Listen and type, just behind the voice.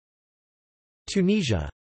Tunisia.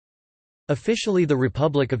 Officially the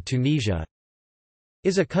Republic of Tunisia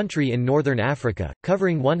is a country in northern Africa,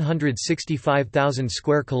 covering 165,000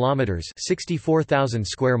 square kilometers, 64,000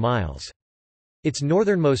 square miles. Its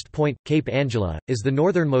northernmost point, Cape Angela, is the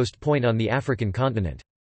northernmost point on the African continent.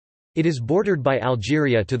 It is bordered by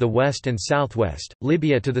Algeria to the west and southwest,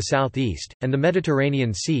 Libya to the southeast, and the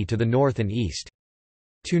Mediterranean Sea to the north and east.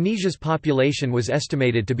 Tunisia's population was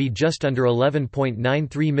estimated to be just under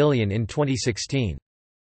 11.93 million in 2016.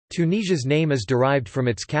 Tunisia's name is derived from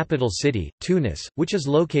its capital city, Tunis, which is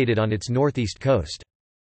located on its northeast coast.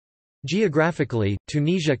 Geographically,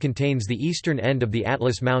 Tunisia contains the eastern end of the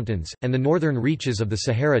Atlas Mountains, and the northern reaches of the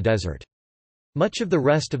Sahara Desert. Much of the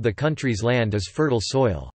rest of the country's land is fertile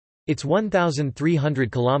soil. Its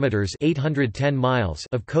 1,300 kilometers (810 miles)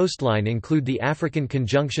 of coastline include the African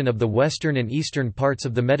conjunction of the western and eastern parts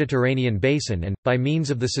of the Mediterranean basin and, by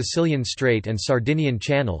means of the Sicilian Strait and Sardinian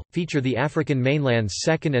Channel, feature the African mainland's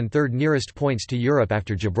second and third nearest points to Europe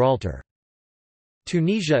after Gibraltar.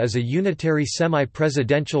 Tunisia is a unitary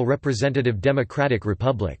semi-presidential representative democratic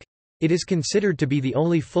republic. It is considered to be the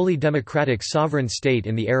only fully democratic sovereign state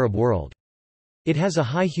in the Arab world. It has a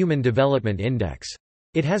high Human Development Index.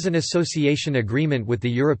 It has an association agreement with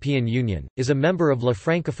the European Union, is a member of La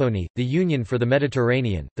Francophonie, the Union for the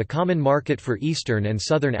Mediterranean, the Common Market for Eastern and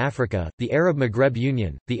Southern Africa, the Arab Maghreb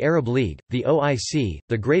Union, the Arab League, the OIC,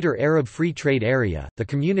 the Greater Arab Free Trade Area, the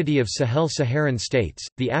Community of Sahel-Saharan States,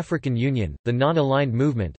 the African Union, the Non-Aligned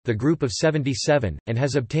Movement, the Group of 77, and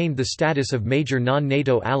has obtained the status of major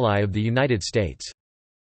non-NATO ally of the United States.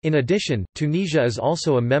 In addition, Tunisia is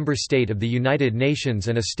also a member state of the United Nations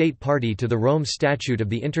and a state party to the Rome Statute of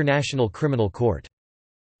the International Criminal Court.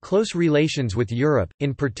 Close relations with Europe,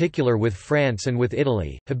 in particular with France and with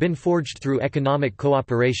Italy, have been forged through economic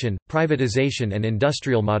cooperation, privatization and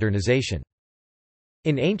industrial modernization.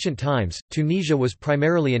 In ancient times, Tunisia was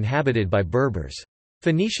primarily inhabited by Berbers.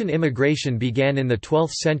 Phoenician immigration began in the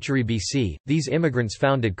 12th century BC. These immigrants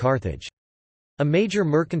founded Carthage. A major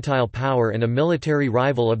mercantile power and a military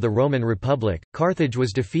rival of the Roman Republic, Carthage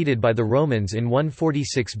was defeated by the Romans in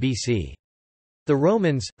 146 BC. The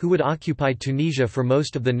Romans, who would occupy Tunisia for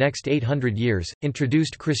most of the next 800 years,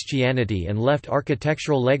 introduced Christianity and left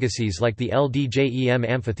architectural legacies like the Ldjem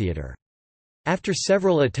amphitheatre. After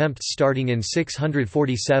several attempts starting in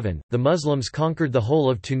 647, the Muslims conquered the whole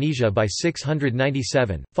of Tunisia by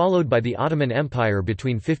 697, followed by the Ottoman Empire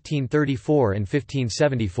between 1534 and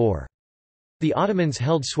 1574. The Ottomans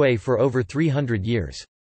held sway for over 300 years.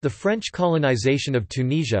 The French colonization of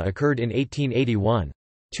Tunisia occurred in 1881.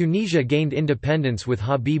 Tunisia gained independence with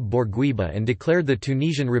Habib Bourguiba and declared the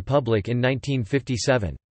Tunisian Republic in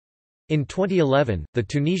 1957. In 2011, the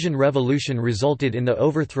Tunisian Revolution resulted in the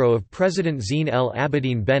overthrow of President Zine El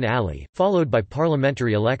Abidine Ben Ali, followed by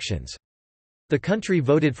parliamentary elections. The country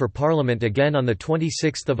voted for parliament again on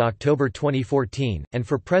 26 October 2014, and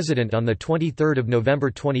for president on 23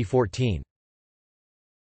 November 2014.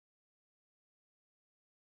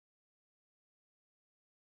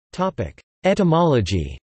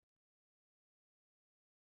 Etymology.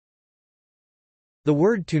 The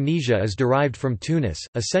word Tunisia is derived from Tunis,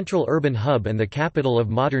 a central urban hub and the capital of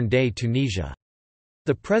modern-day Tunisia.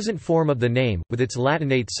 The present form of the name, with its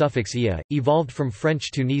Latinate suffix ia, evolved from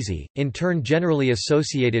French Tunisie, in turn generally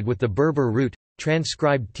associated with the Berber root,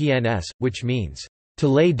 transcribed tns, which means, to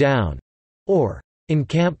lay down, or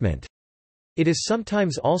encampment. It is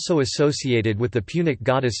sometimes also associated with the Punic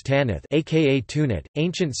goddess Tanith, aka Tunit,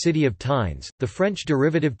 ancient city of Tines. The French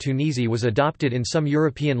derivative Tunisie was adopted in some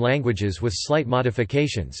European languages with slight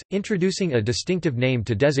modifications, introducing a distinctive name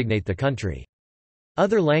to designate the country.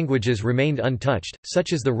 Other languages remained untouched,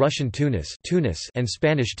 such as the Russian Tunis and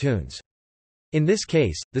Spanish Tunes. In this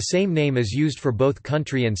case, the same name is used for both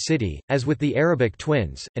country and city, as with the Arabic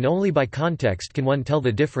twins, and only by context can one tell the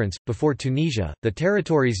difference. Before Tunisia, the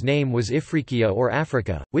territory's name was Ifriqiya or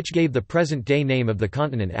Africa, which gave the present-day name of the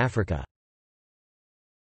continent Africa.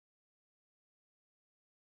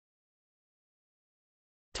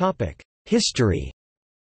 Topic: History.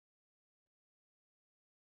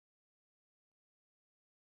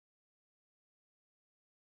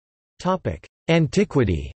 Topic: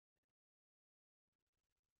 Antiquity.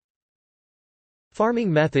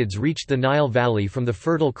 Farming methods reached the Nile Valley from the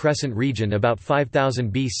Fertile Crescent region about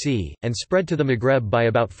 5000 BC, and spread to the Maghreb by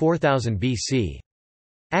about 4000 BC.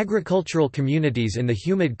 Agricultural communities in the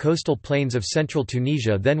humid coastal plains of central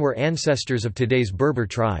Tunisia then were ancestors of today's Berber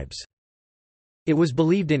tribes. It was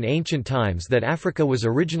believed in ancient times that Africa was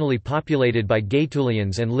originally populated by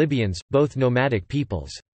Gaetulians and Libyans, both nomadic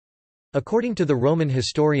peoples. According to the Roman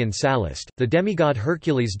historian Sallust, the demigod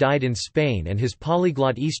Hercules died in Spain and his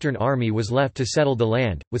polyglot eastern army was left to settle the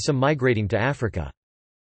land, with some migrating to Africa.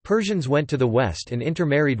 Persians went to the west and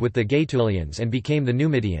intermarried with the Gaetulians and became the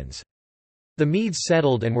Numidians. The Medes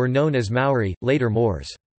settled and were known as Mauri, later Moors.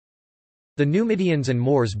 The Numidians and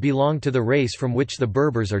Moors belong to the race from which the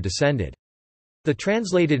Berbers are descended. The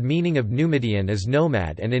translated meaning of Numidian is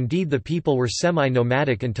nomad, and indeed the people were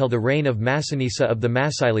semi-nomadic until the reign of Massinissa of the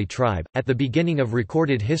Massili tribe. At the beginning of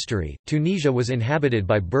recorded history, Tunisia was inhabited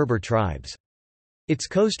by Berber tribes. Its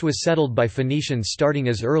coast was settled by Phoenicians starting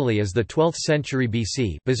as early as the 12th century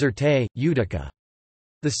BC, Bizerte, Utica.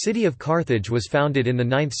 The city of Carthage was founded in the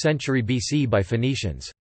 9th century BC by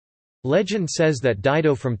Phoenicians. Legend says that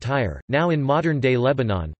Dido from Tyre, now in modern-day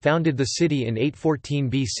Lebanon, founded the city in 814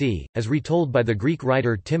 BC, as retold by the Greek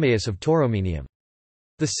writer Timaeus of Tauromenium.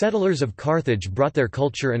 The settlers of Carthage brought their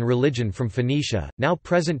culture and religion from Phoenicia, now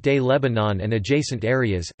present-day Lebanon and adjacent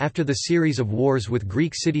areas. After the series of wars with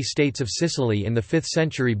Greek city-states of Sicily in the 5th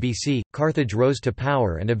century BC, Carthage rose to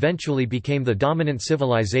power and eventually became the dominant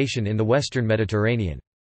civilization in the western Mediterranean.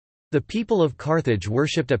 The people of Carthage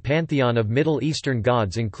worshipped a pantheon of Middle Eastern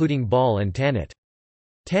gods including Baal and Tanit.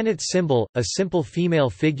 Tanit's symbol, a simple female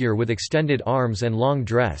figure with extended arms and long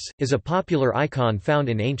dress, is a popular icon found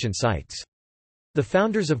in ancient sites. The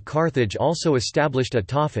founders of Carthage also established a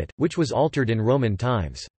Tophet, which was altered in Roman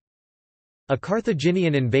times. A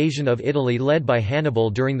Carthaginian invasion of Italy led by Hannibal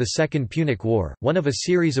during the Second Punic War, one of a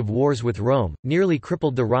series of wars with Rome, nearly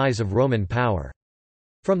crippled the rise of Roman power.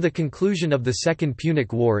 From the conclusion of the Second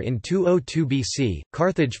Punic War in 202 BC,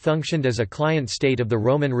 Carthage functioned as a client state of the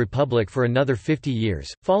Roman Republic for another 50 years.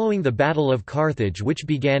 Following the Battle of Carthage, which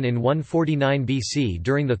began in 149 BC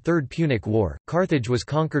during the Third Punic War, Carthage was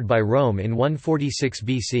conquered by Rome in 146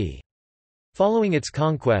 BC. Following its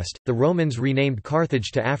conquest, the Romans renamed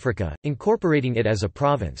Carthage to Africa, incorporating it as a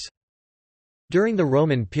province. During the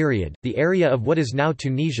Roman period, the area of what is now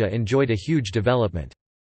Tunisia enjoyed a huge development.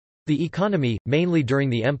 The economy, mainly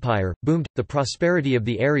during the empire, boomed. The prosperity of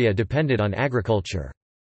the area depended on agriculture.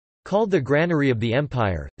 Called the granary of the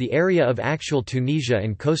empire, the area of actual Tunisia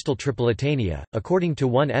and coastal Tripolitania, according to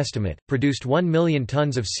one estimate, produced 1 million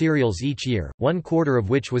tons of cereals each year, 1/4 of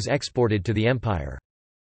which was exported to the empire.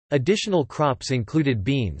 Additional crops included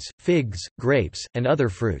beans, figs, grapes, and other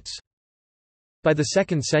fruits. By the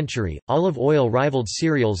 2nd century, olive oil rivaled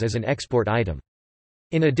cereals as an export item.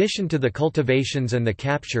 In addition to the cultivations and the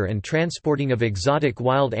capture and transporting of exotic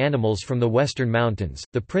wild animals from the western mountains,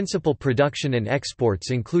 the principal production and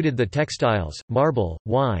exports included the textiles, marble,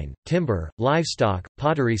 wine, timber, livestock,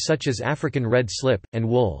 pottery such as African red slip, and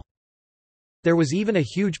wool. There was even a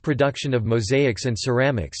huge production of mosaics and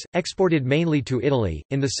ceramics, exported mainly to Italy,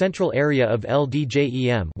 in the central area of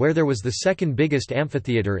Ldjem, where there was the second biggest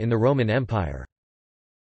amphitheatre in the Roman Empire.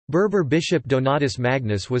 Berber bishop Donatus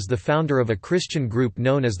Magnus was the founder of a Christian group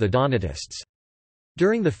known as the Donatists.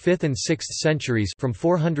 During the 5th and 6th centuries from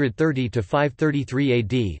 430 to 533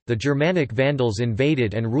 AD, the Germanic Vandals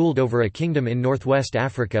invaded and ruled over a kingdom in northwest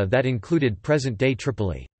Africa that included present-day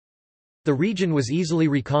Tripoli. The region was easily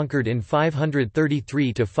reconquered in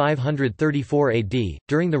 533 to 534 AD,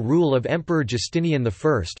 during the rule of Emperor Justinian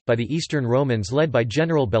I, by the Eastern Romans led by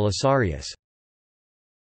General Belisarius.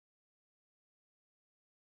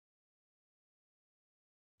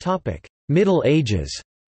 Middle Ages.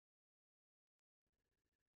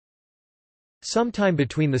 Sometime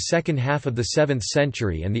between the second half of the 7th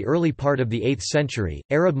century and the early part of the 8th century,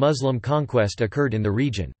 Arab-Muslim conquest occurred in the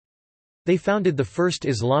region. They founded the first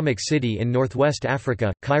Islamic city in northwest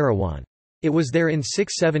Africa, Kairouan. It was there in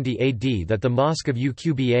 670 AD that the Mosque of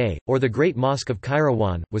Uqba, or the Great Mosque of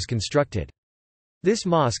Kairouan, was constructed. This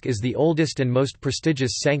mosque is the oldest and most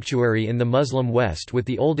prestigious sanctuary in the Muslim West with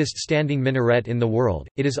the oldest standing minaret in the world.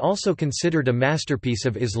 It is also considered a masterpiece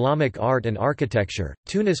of Islamic art and architecture.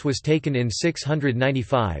 Tunis was taken in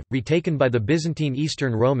 695, retaken by the Byzantine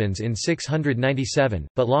Eastern Romans in 697,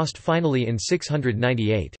 but lost finally in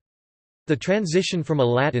 698. The transition from a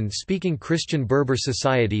Latin-speaking Christian Berber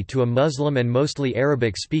society to a Muslim and mostly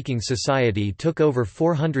Arabic-speaking society took over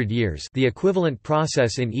 400 years. The equivalent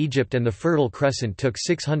process in Egypt and the Fertile Crescent took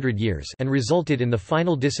 600 years and resulted in the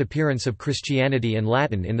final disappearance of Christianity and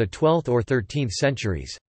Latin in the 12th or 13th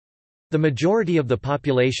centuries. The majority of the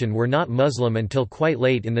population were not Muslim until quite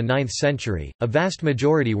late in the 9th century, a vast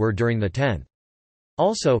majority were during the 10th.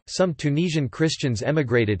 Also, some Tunisian Christians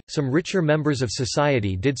emigrated, some richer members of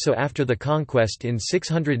society did so after the conquest in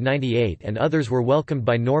 698 and others were welcomed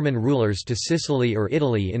by Norman rulers to Sicily or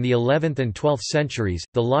Italy in the 11th and 12th centuries,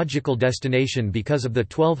 the logical destination because of the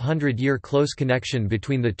 1200-year close connection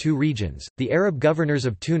between the two regions. The Arab governors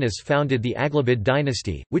of Tunis founded the Aghlabid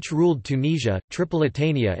dynasty, which ruled Tunisia,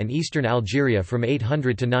 Tripolitania and eastern Algeria from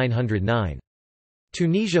 800 to 909.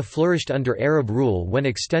 Tunisia flourished under Arab rule when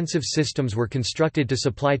extensive systems were constructed to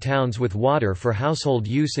supply towns with water for household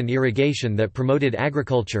use and irrigation that promoted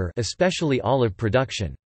agriculture, especially olive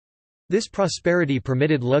production. This prosperity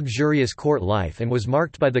permitted luxurious court life and was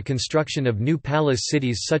marked by the construction of new palace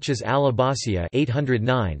cities such as Al-Abbasiyya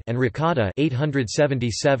 (809) and Raqqada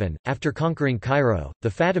 (877). After conquering Cairo, the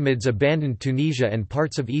Fatimids abandoned Tunisia and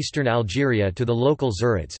parts of eastern Algeria to the local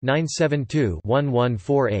Zirids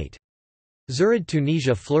 (972–1148). Zirid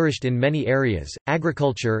Tunisia flourished in many areas: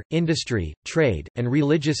 agriculture, industry, trade, and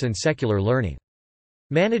religious and secular learning.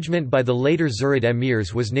 Management by the later Zirid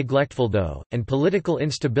emirs was neglectful though, and political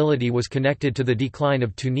instability was connected to the decline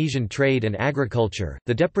of Tunisian trade and agriculture.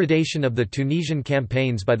 The depredation of the Tunisian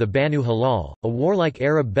campaigns by the Banu Hilal, a warlike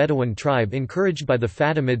Arab Bedouin tribe encouraged by the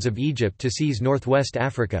Fatimids of Egypt to seize northwest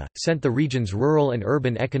Africa, sent the region's rural and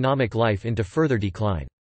urban economic life into further decline.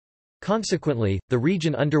 Consequently, the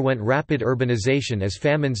region underwent rapid urbanization as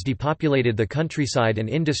famines depopulated the countryside and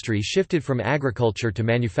industry shifted from agriculture to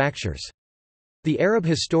manufactures. The Arab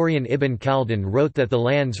historian Ibn Khaldun wrote that the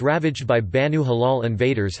lands ravaged by Banu Hilal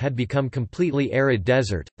invaders had become completely arid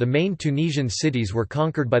desert. The main Tunisian cities were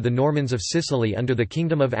conquered by the Normans of Sicily under the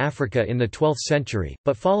Kingdom of Africa in the 12th century,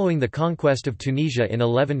 but following the conquest of Tunisia in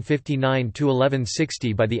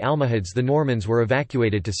 1159–1160 by the Almohads, the Normans were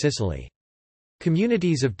evacuated to Sicily.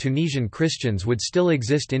 Communities of Tunisian Christians would still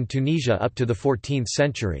exist in Tunisia up to the 14th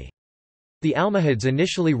century. The Almohads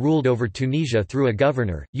initially ruled over Tunisia through a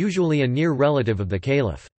governor, usually a near relative of the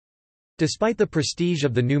caliph. Despite the prestige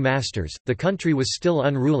of the new masters, the country was still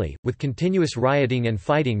unruly, with continuous rioting and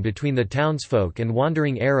fighting between the townsfolk and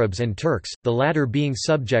wandering Arabs and Turks, the latter being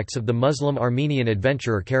subjects of the Muslim Armenian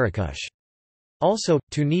adventurer Karakush. Also,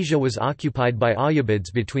 Tunisia was occupied by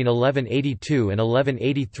Ayyubids between 1182 and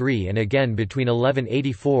 1183 and again between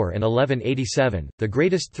 1184 and 1187. The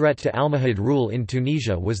greatest threat to Almohad rule in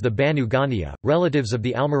Tunisia was the Banu Ghaniya, relatives of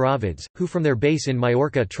the Almoravids, who from their base in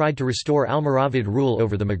Majorca tried to restore Almoravid rule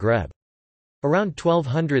over the Maghreb. Around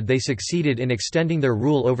 1200 they succeeded in extending their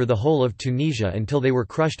rule over the whole of Tunisia until they were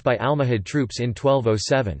crushed by Almohad troops in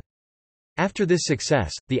 1207. After this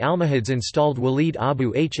success, the Almohads installed Walid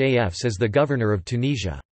Abu Hafs as the governor of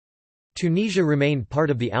Tunisia. Tunisia remained part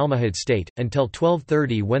of the Almohad state, until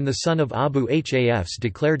 1230 when the son of Abu Hafs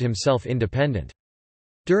declared himself independent.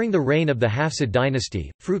 During the reign of the Hafsid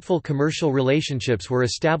dynasty, fruitful commercial relationships were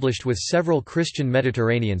established with several Christian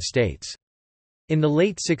Mediterranean states. In the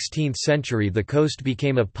late 16th century the coast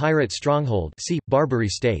became a pirate stronghold, see Barbary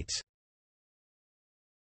states.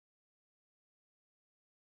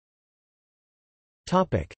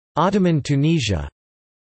 Ottoman Tunisia.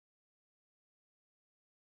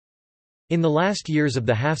 In the last years of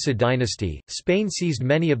the Hafsid dynasty, Spain seized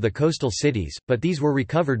many of the coastal cities, but these were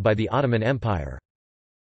recovered by the Ottoman Empire.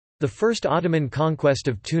 The first Ottoman conquest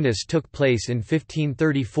of Tunis took place in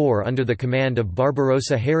 1534 under the command of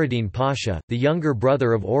Barbarossa Hayreddin Pasha, the younger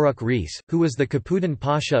brother of Oruk Reis, who was the Caputan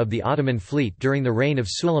Pasha of the Ottoman fleet during the reign of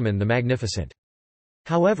Suleiman the Magnificent.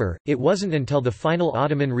 However, it wasn't until the final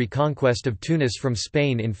Ottoman reconquest of Tunis from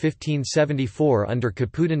Spain in 1574 under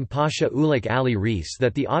Caputan Pasha Ulugh Ali Reis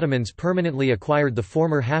that the Ottomans permanently acquired the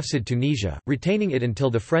former Hafsid Tunisia, retaining it until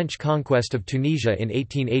the French conquest of Tunisia in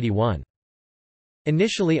 1881.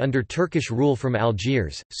 Initially under Turkish rule from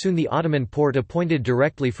Algiers, soon the Ottoman Porte appointed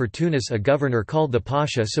directly for Tunis a governor called the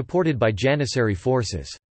Pasha supported by Janissary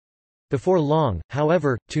forces. Before long,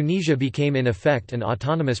 however, Tunisia became in effect an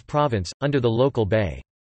autonomous province, under the local bey.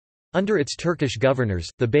 Under its Turkish governors,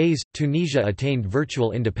 the beys, Tunisia attained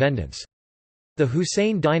virtual independence. The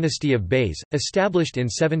Hussein dynasty of beys, established in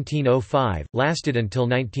 1705, lasted until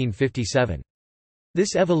 1957.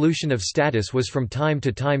 This evolution of status was from time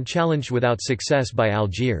to time challenged without success by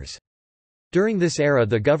Algiers. During this era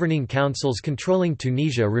the governing councils controlling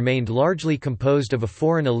Tunisia remained largely composed of a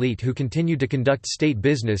foreign elite who continued to conduct state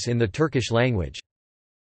business in the Turkish language.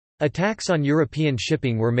 Attacks on European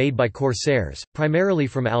shipping were made by corsairs, primarily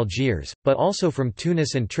from Algiers, but also from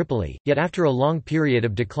Tunis and Tripoli, yet after a long period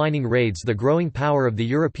of declining raids the growing power of the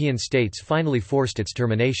European states finally forced its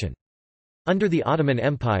termination. Under the Ottoman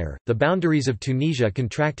Empire, the boundaries of Tunisia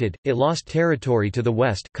contracted, it lost territory to the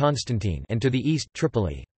west Constantine and to the east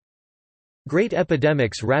Tripoli. Great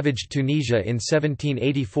epidemics ravaged Tunisia in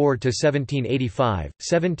 1784–1785,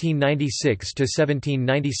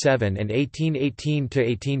 1796–1797 and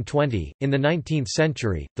 1818–1820. In the 19th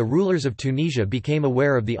century, the rulers of Tunisia became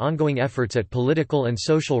aware of the ongoing efforts at political and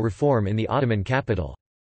social reform in the Ottoman capital.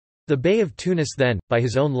 The Bey of Tunis then, by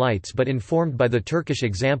his own lights but informed by the Turkish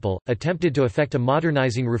example, attempted to effect a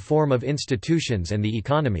modernizing reform of institutions and the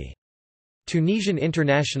economy. Tunisian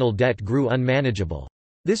international debt grew unmanageable.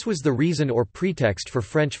 This was the reason or pretext for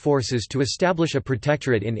French forces to establish a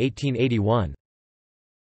protectorate in 1881.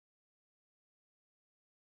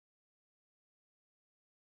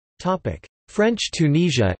 French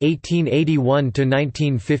Tunisia 1881 to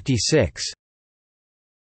 1956.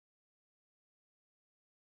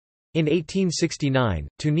 In 1869,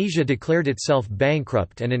 Tunisia declared itself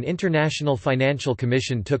bankrupt and an international financial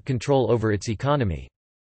commission took control over its economy.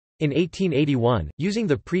 In 1881, using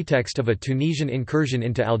the pretext of a Tunisian incursion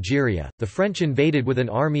into Algeria, the French invaded with an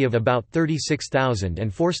army of about 36,000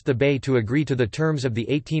 and forced the Bey to agree to the terms of the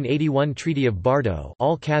 1881 Treaty of Bardo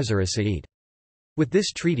al-Khazar as-Sa'id. With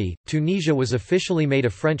this treaty, Tunisia was officially made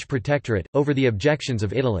a French protectorate, over the objections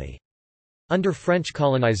of Italy. Under French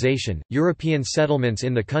colonization, European settlements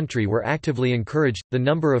in the country were actively encouraged. The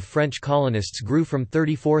number of French colonists grew from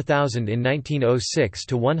 34,000 in 1906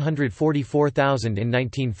 to 144,000 in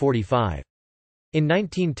 1945. In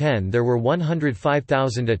 1910 there were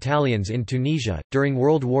 105,000 Italians in Tunisia. During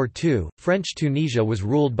World War II, French Tunisia was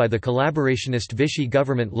ruled by the collaborationist Vichy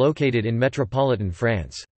government located in metropolitan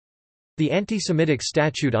France. The anti-Semitic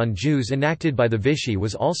statute on Jews enacted by the Vichy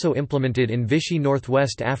was also implemented in Vichy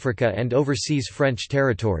Northwest Africa and overseas French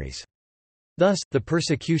territories. Thus, the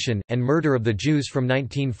persecution, and murder of the Jews from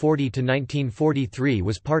 1940 to 1943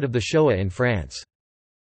 was part of the Shoah in France.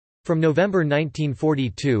 From November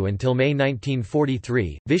 1942 until May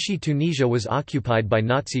 1943, Vichy Tunisia was occupied by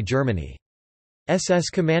Nazi Germany. SS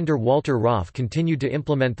commander Walter Rauff continued to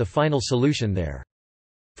implement the final solution there.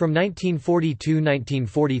 From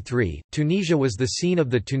 1942–1943, Tunisia was the scene of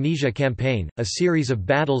the Tunisia Campaign, a series of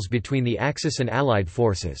battles between the Axis and Allied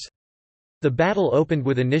forces. The battle opened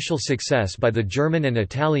with initial success by the German and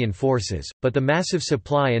Italian forces, but the massive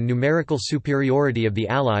supply and numerical superiority of the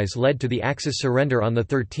Allies led to the Axis surrender on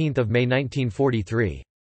 13 May 1943.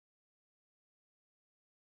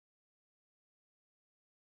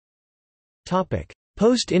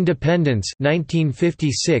 Post-independence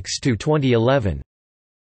 1956–2011.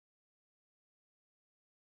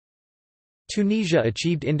 Tunisia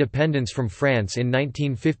achieved independence from France in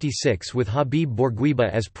 1956 with Habib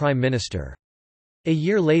Bourguiba as prime minister. A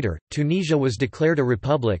year later, Tunisia was declared a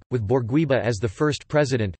republic, with Bourguiba as the first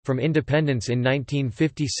president. From independence in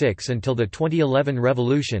 1956 until the 2011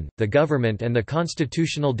 revolution, the government and the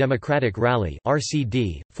Constitutional Democratic Rally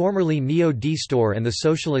 (RCD), formerly Neo-Destour and the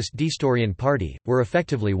Socialist Destourian Party, were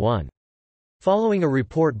effectively one. Following a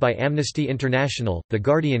report by Amnesty International, The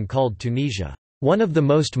Guardian called Tunisia one of the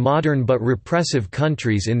most modern but repressive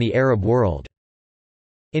countries in the Arab world.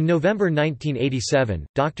 In November 1987,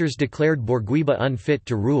 doctors declared Bourguiba unfit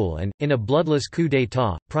to rule and, in a bloodless coup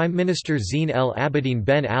d'état, Prime Minister Zine El Abidine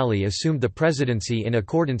Ben Ali assumed the presidency in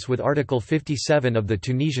accordance with Article 57 of the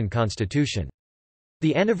Tunisian constitution.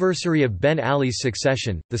 The anniversary of Ben Ali's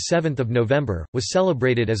succession, 7 November, was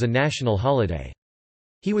celebrated as a national holiday.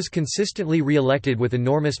 He was consistently re-elected with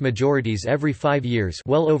enormous majorities every 5 years,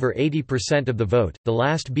 well over 80% of the vote, the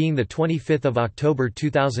last being 25 October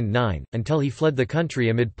 2009, until he fled the country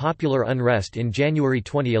amid popular unrest in January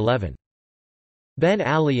 2011. Ben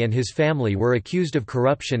Ali and his family were accused of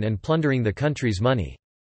corruption and plundering the country's money.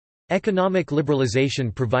 Economic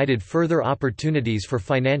liberalization provided further opportunities for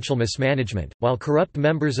financial mismanagement, while corrupt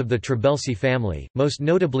members of the Trabelsi family, most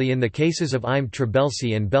notably in the cases of Im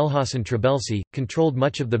Trabelsi and Belhassan Trabelsi, controlled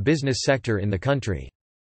much of the business sector in the country.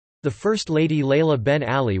 The First Lady Leila Ben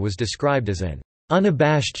Ali was described as an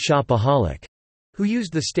unabashed shopaholic, who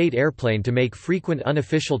used the state airplane to make frequent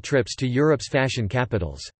unofficial trips to Europe's fashion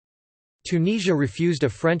capitals. Tunisia refused a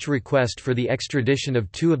French request for the extradition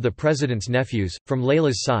of 2 of the president's nephews, from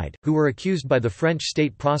Leila's side, who were accused by the French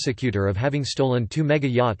state prosecutor of having stolen 2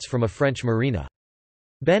 mega-yachts from a French marina.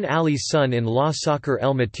 Ben Ali's son-in-law Sakr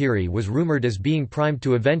El Matiri was rumored as being primed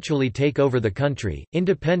to eventually take over the country.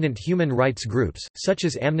 Independent human rights groups, such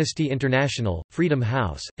as Amnesty International, Freedom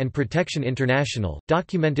House, and Protection International,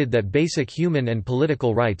 documented that basic human and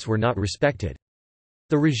political rights were not respected.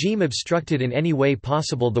 The regime obstructed in any way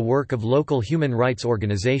possible the work of local human rights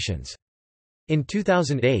organizations. In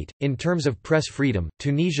 2008, in terms of press freedom,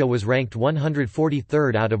 Tunisia was ranked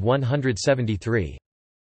 143rd out of 173.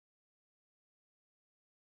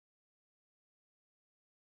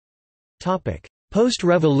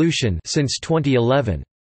 Post-revolution since 2011.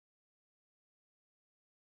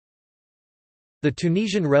 The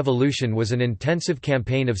Tunisian Revolution was an intensive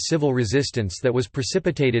campaign of civil resistance that was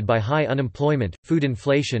precipitated by high unemployment, food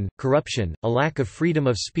inflation, corruption, a lack of freedom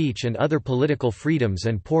of speech and other political freedoms,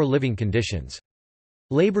 and poor living conditions.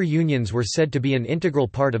 Labor unions were said to be an integral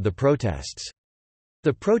part of the protests.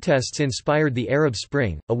 The protests inspired the Arab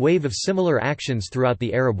Spring, a wave of similar actions throughout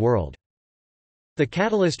the Arab world. The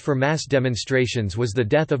catalyst for mass demonstrations was the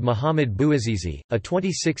death of Mohamed Bouazizi, a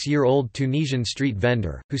 26-year-old Tunisian street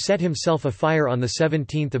vendor, who set himself afire on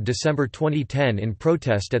 17 December 2010 in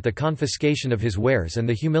protest at the confiscation of his wares and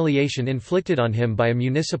the humiliation inflicted on him by a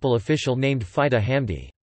municipal official named Fida Hamdi.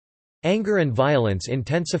 Anger and violence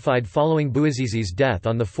intensified following Bouazizi's death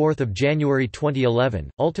on 4 January 2011,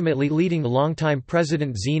 ultimately leading longtime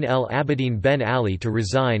President Zine El Abidine Ben Ali to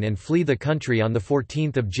resign and flee the country on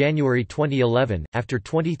 14 January 2011. After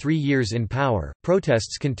 23 years in power,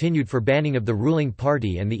 protests continued for banning of the ruling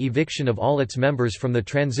party and the eviction of all its members from the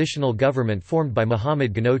transitional government formed by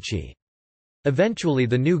Mohamed Ghannouchi. Eventually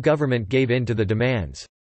the new government gave in to the demands.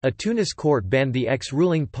 A Tunis court banned the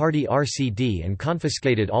ex-ruling party RCD and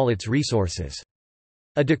confiscated all its resources.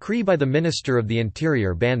 A decree by the Minister of the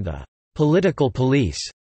Interior banned the political police,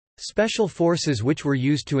 special forces which were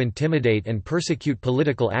used to intimidate and persecute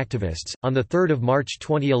political activists. On 3 March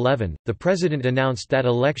 2011, the President announced that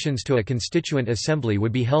elections to a constituent assembly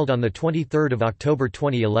would be held on 23 October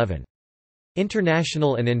 2011.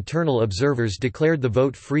 International and internal observers declared the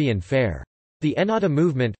vote free and fair. The Ennahda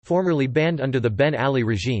movement, formerly banned under the Ben Ali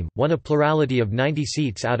regime, won a plurality of 90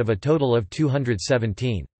 seats out of a total of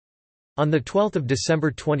 217. On 12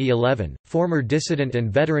 December 2011, former dissident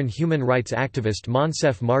and veteran human rights activist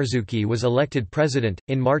Monsef Marzouki was elected president.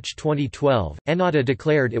 In March 2012, Ennahda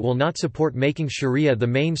declared it will not support making Sharia the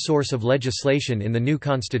main source of legislation in the new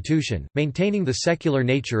constitution, maintaining the secular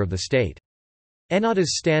nature of the state.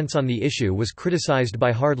 Ennahda's stance on the issue was criticized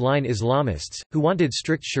by hardline Islamists, who wanted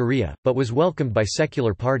strict Sharia, but was welcomed by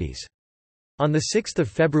secular parties. On 6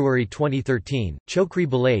 February 2013, Chokri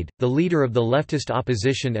Belaid, the leader of the leftist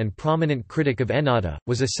opposition and prominent critic of Ennahda,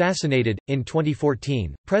 was assassinated. In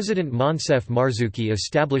 2014, President Monsef Marzouki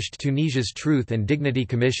established Tunisia's Truth and Dignity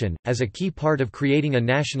Commission, as a key part of creating a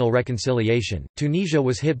national reconciliation. Tunisia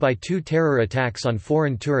was hit by 2 terror attacks on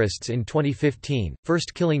foreign tourists in 2015,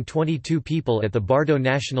 first killing 22 people at the Bardo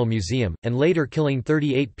National Museum, and later killing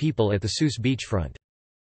 38 people at the Sousse beachfront.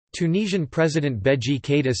 Tunisian President Beji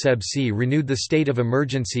Caid Essebsi renewed the state of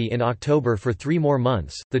emergency in October for 3 more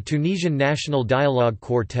months. The Tunisian National Dialogue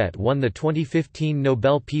Quartet won the 2015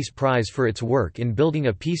 Nobel Peace Prize for its work in building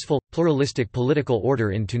a peaceful, pluralistic political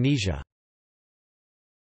order in Tunisia.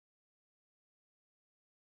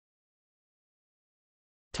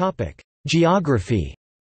 Topic: Geography.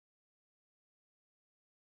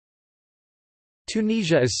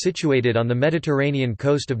 Tunisia is situated on the Mediterranean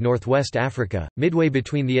coast of northwest Africa, midway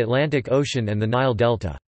between the Atlantic Ocean and the Nile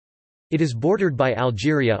Delta. It is bordered by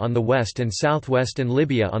Algeria on the west and southwest and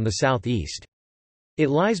Libya on the southeast. It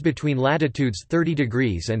lies between latitudes 30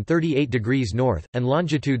 degrees and 38 degrees north, and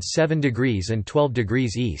longitudes 7 degrees and 12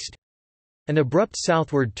 degrees east. An abrupt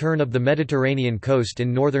southward turn of the Mediterranean coast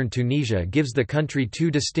in northern Tunisia gives the country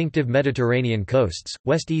 2 distinctive Mediterranean coasts,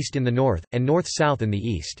 west-east in the north, and north-south in the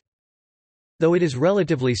east. Though it is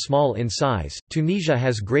relatively small in size, Tunisia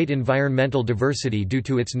has great environmental diversity due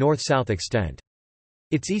to its north-south extent.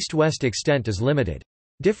 Its east-west extent is limited.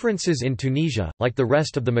 Differences in Tunisia, like the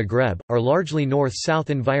rest of the Maghreb, are largely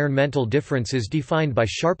north-south environmental differences defined by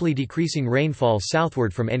sharply decreasing rainfall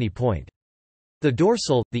southward from any point. The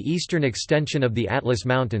dorsal, the eastern extension of the Atlas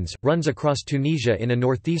Mountains, runs across Tunisia in a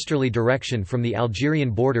northeasterly direction from the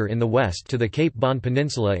Algerian border in the west to the Cape Bon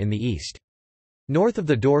Peninsula in the east. North of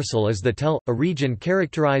the dorsal is the Tell, a region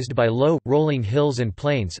characterized by low, rolling hills and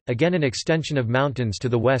plains, again an extension of mountains to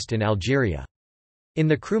the west in Algeria. In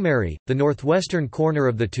the Krumeri, the northwestern corner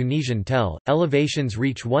of the Tunisian Tell, elevations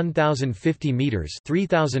reach 1,050 meters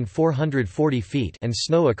 (3,440 feet) and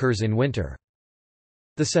snow occurs in winter.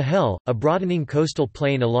 The Sahel, a broadening coastal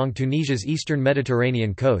plain along Tunisia's eastern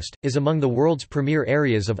Mediterranean coast, is among the world's premier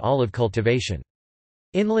areas of olive cultivation.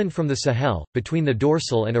 Inland from the Sahel, between the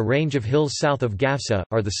dorsal and a range of hills south of Gafsa,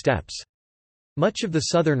 are the steppes. Much of the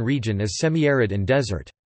southern region is semi-arid and desert.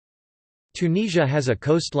 Tunisia has a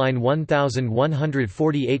coastline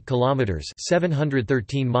 1,148 kilometers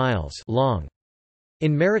 (713 miles) long.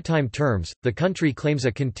 In maritime terms, the country claims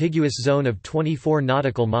a contiguous zone of 24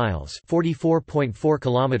 nautical miles (44.4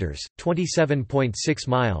 kilometers, 27.6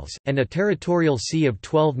 miles) and a territorial sea of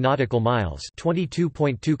 12 nautical miles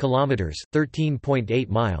 (22.2 kilometers, 13.8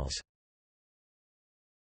 miles).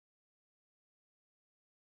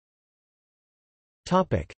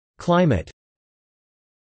 Climate.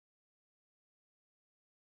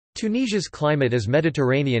 Tunisia's climate is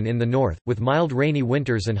Mediterranean in the north, with mild rainy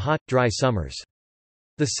winters and hot, dry summers.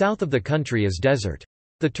 The south of the country is desert.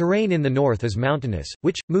 The terrain in the north is mountainous,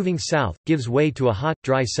 which, moving south, gives way to a hot,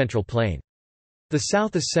 dry central plain. The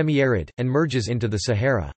south is semi-arid, and merges into the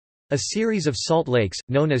Sahara. A series of salt lakes,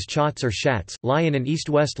 known as chats or shats, lie in an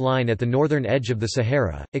east-west line at the northern edge of the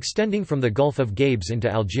Sahara, extending from the Gulf of Gabes into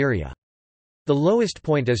Algeria. The lowest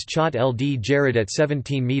point is Chat ld Jared at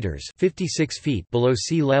 17 meters (56 feet) below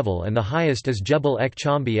sea level, and the highest is Jebel Ek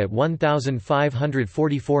Chambi at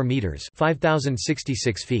 1,544 meters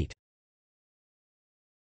 (5,066 feet).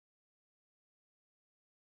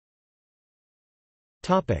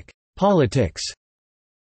 Topic: Politics.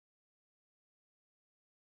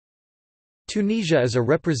 Tunisia is a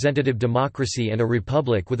representative democracy and a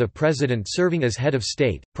republic with a president serving as head of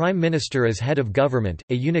state, prime minister as head of government,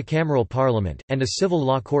 a unicameral parliament, and a civil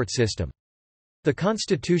law court system. The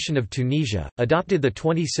Constitution of Tunisia, adopted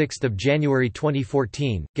 26 January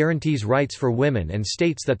 2014, guarantees rights for women and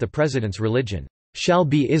states that the president's religion shall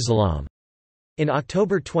be Islam. In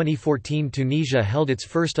October 2014, Tunisia held its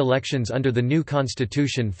first elections under the new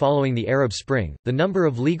constitution following the Arab Spring. The number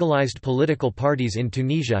of legalized political parties in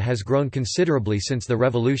Tunisia has grown considerably since the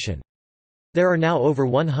revolution. There are now over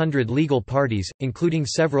 100 legal parties, including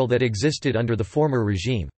several that existed under the former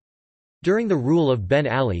regime. During the rule of Ben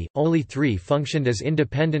Ali, only 3 functioned as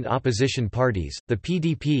independent opposition parties: the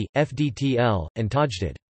PDP, FDTL, and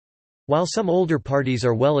Tajdid. While some older parties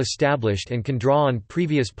are well established and can draw on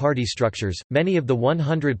previous party structures, many of the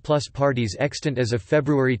 100-plus parties extant as of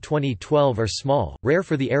February 2012 are small, rare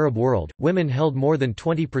for the Arab world. Women held more than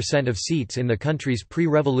 20% of seats in the country's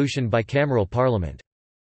pre-revolution bicameral parliament.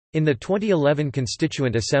 In the 2011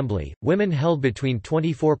 Constituent Assembly, women held between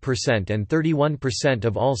 24% and 31%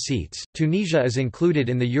 of all seats. Tunisia is included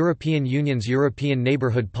in the European Union's European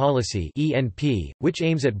Neighbourhood Policy (ENP), which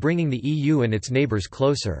aims at bringing the EU and its neighbours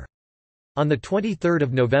closer. On 23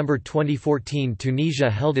 November 2014, Tunisia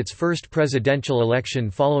held its first presidential election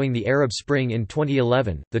following the Arab Spring in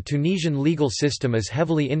 2011. The Tunisian legal system is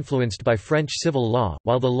heavily influenced by French civil law,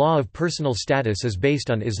 while the law of personal status is based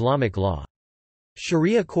on Islamic law.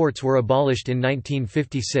 Sharia courts were abolished in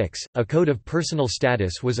 1956, a code of personal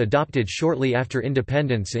status was adopted shortly after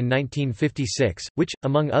independence in 1956, which,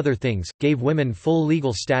 among other things, gave women full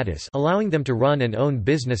legal status, allowing them to run and own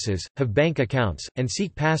businesses, have bank accounts, and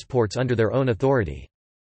seek passports under their own authority.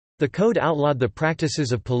 The code outlawed the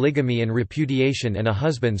practices of polygamy and repudiation and a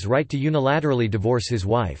husband's right to unilaterally divorce his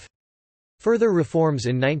wife. Further reforms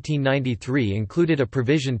in 1993 included a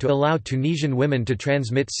provision to allow Tunisian women to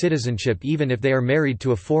transmit citizenship even if they are married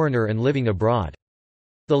to a foreigner and living abroad.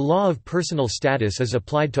 The law of personal status is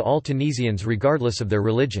applied to all Tunisians regardless of their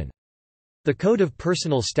religion. The Code of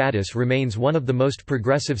Personal Status remains one of the most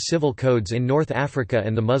progressive civil codes in North Africa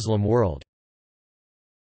and the Muslim world.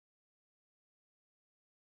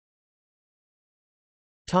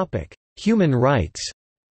 Human rights.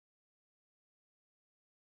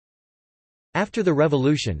 After the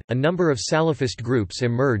revolution, a number of Salafist groups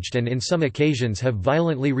emerged and in some occasions have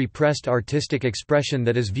violently repressed artistic expression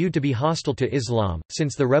that is viewed to be hostile to Islam.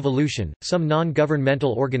 Since the revolution, some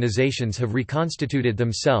non-governmental organizations have reconstituted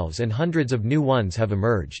themselves and hundreds of new ones have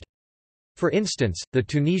emerged. For instance, the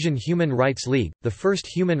Tunisian Human Rights League, the first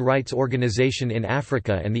human rights organization in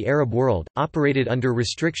Africa and the Arab world, operated under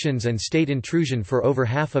restrictions and state intrusion for over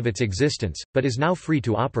half of its existence, but is now free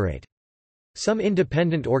to operate. Some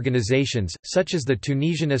independent organizations, such as the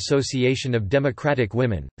Tunisian Association of Democratic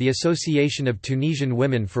Women, the Association of Tunisian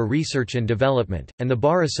Women for Research and Development, and the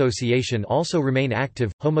Bar Association also remain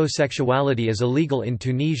active. Homosexuality is illegal in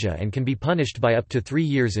Tunisia and can be punished by up to 3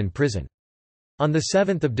 years in prison. On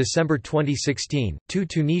 7 December 2016, 2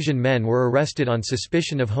 Tunisian men were arrested on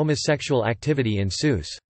suspicion of homosexual activity in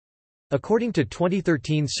Sousse. According to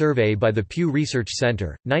 2013 survey by the Pew Research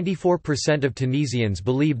Center, 94% of Tunisians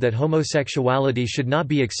believe that homosexuality should not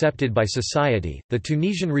be accepted by society. The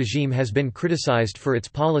Tunisian regime has been criticized for its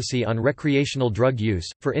policy on recreational drug use,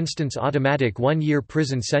 for instance, automatic 1-year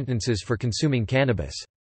prison sentences for consuming cannabis.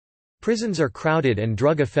 Prisons are crowded and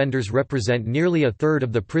drug offenders represent nearly a third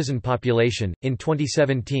of the prison population. In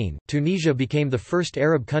 2017, Tunisia became the first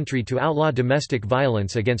Arab country to outlaw domestic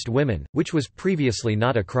violence against women, which was previously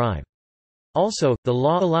not a crime. Also, the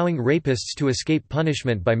law allowing rapists to escape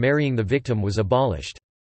punishment by marrying the victim was abolished.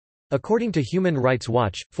 According to Human Rights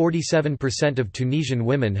Watch, 47% of Tunisian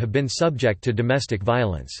women have been subject to domestic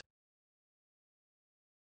violence.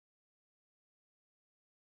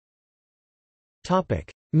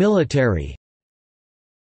 Military.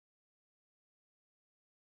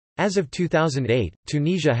 As of 2008,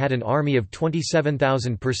 Tunisia had an army of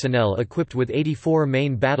 27,000 personnel equipped with 84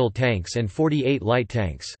 main battle tanks and 48 light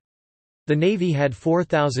tanks. The Navy had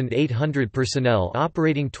 4,800 personnel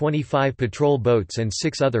operating 25 patrol boats and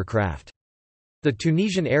 6 other craft. The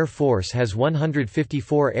Tunisian Air Force has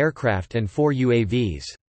 154 aircraft and 4 UAVs.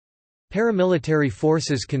 Paramilitary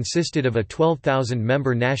forces consisted of a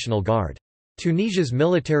 12,000-member National Guard. Tunisia's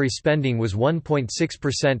military spending was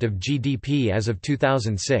 1.6% of GDP as of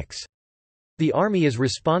 2006. The army is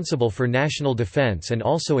responsible for national defense and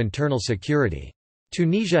also internal security.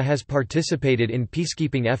 Tunisia has participated in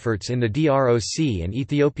peacekeeping efforts in the DROC and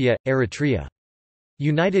Ethiopia, Eritrea.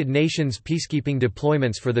 United Nations peacekeeping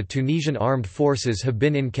deployments for the Tunisian armed forces have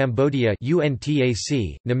been in Cambodia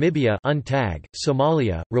UNTAC, Namibia UNTAG,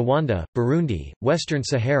 Somalia, Rwanda, Burundi, Western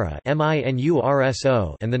Sahara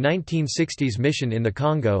MINURSO, and the 1960s mission in the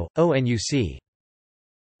Congo, ONUC.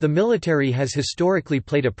 The military has historically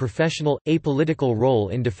played a professional, apolitical role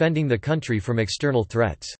in defending the country from external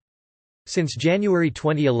threats. Since January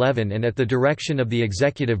 2011 and at the direction of the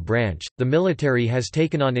executive branch, the military has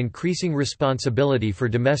taken on increasing responsibility for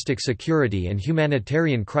domestic security and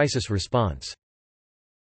humanitarian crisis response.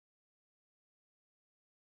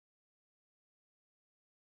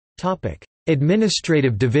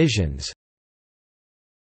 Administrative divisions.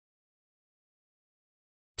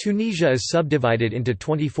 Tunisia is subdivided into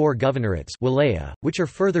 24 governorates wilaya, which are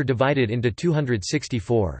further divided into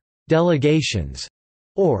 264 delegations,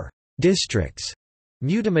 or districts,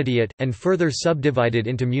 mutamadiat, and further subdivided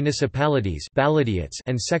into municipalities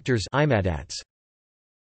and sectors imadats.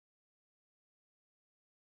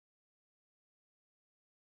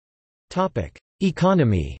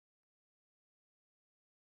 Economy.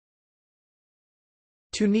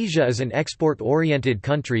 Tunisia is an export-oriented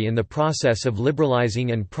country in the process of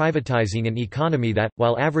liberalizing and privatizing an economy that,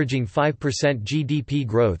 while averaging 5% GDP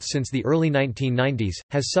growth since the early 1990s,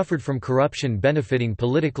 has suffered from corruption benefiting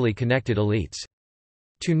politically connected elites.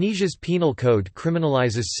 Tunisia's penal code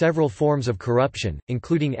criminalizes several forms of corruption,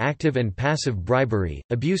 including active and passive bribery,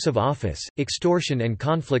 abuse of office, extortion and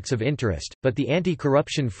conflicts of interest, but the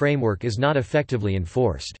anti-corruption framework is not effectively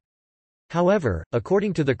enforced. However,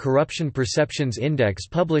 according to the Corruption Perceptions Index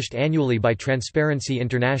published annually by Transparency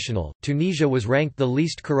International, Tunisia was ranked the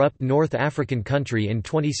least corrupt North African country in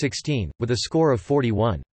 2016, with a score of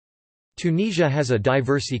 41. Tunisia has a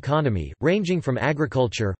diverse economy, ranging from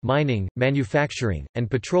agriculture, mining, manufacturing, and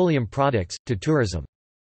petroleum products, to tourism.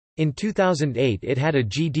 In 2008 it had a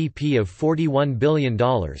GDP of $41 billion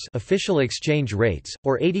official exchange rates,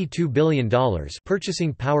 or $82 billion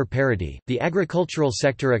purchasing power parity. The agricultural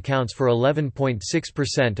sector accounts for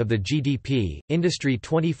 11.6% of the GDP, industry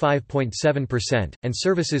 25.7%, and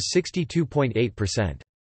services 62.8%.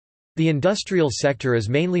 The industrial sector is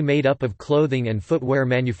mainly made up of clothing and footwear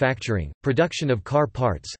manufacturing, production of car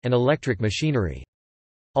parts, and electric machinery.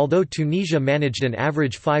 Although Tunisia managed an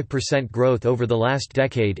average 5% growth over the last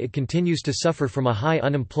decade, it continues to suffer from a high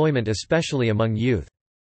unemployment, especially among youth.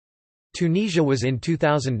 Tunisia was in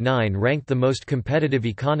 2009 ranked the most competitive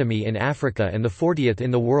economy in Africa and the 40th in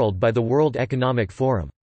the world by the World Economic Forum.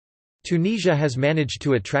 Tunisia has managed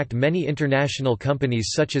to attract many international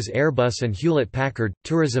companies such as Airbus and Hewlett-Packard.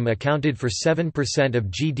 Tourism accounted for 7% of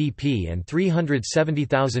GDP and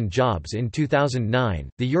 370,000 jobs in 2009.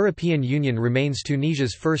 The European Union remains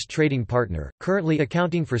Tunisia's first trading partner, currently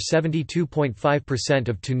accounting for 72.5%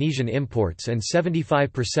 of Tunisian imports and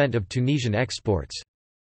 75% of Tunisian exports.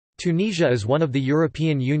 Tunisia is one of the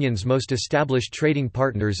European Union's most established trading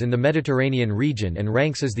partners in the Mediterranean region and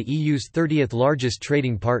ranks as the EU's 30th largest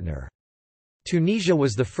trading partner. Tunisia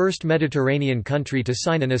was the first Mediterranean country to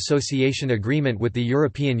sign an association agreement with the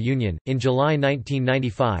European Union, in July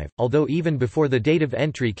 1995, although even before the date of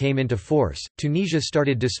entry came into force, Tunisia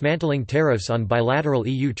started dismantling tariffs on bilateral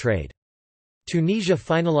EU trade. Tunisia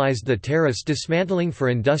finalized the tariffs dismantling for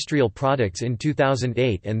industrial products in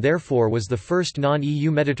 2008 and therefore was the first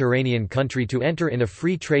non-EU Mediterranean country to enter in a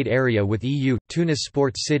free trade area with EU. Tunis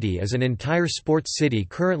Sports City is an entire sports city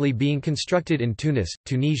currently being constructed in Tunis,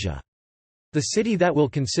 Tunisia. The city, that will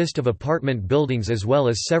consist of apartment buildings as well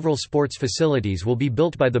as several sports facilities, will be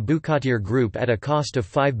built by the Boukatir Group at a cost of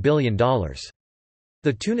 $5 billion.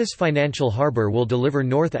 The Tunis Financial Harbour will deliver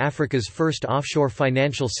North Africa's first offshore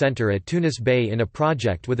financial centre at Tunis Bay in a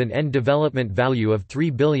project with an end development value of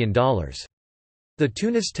 $3 billion. The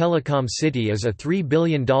Tunis Telecom City is a $3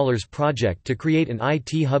 billion project to create an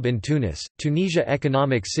IT hub in Tunis. Tunisia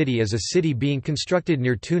Economic City is a city being constructed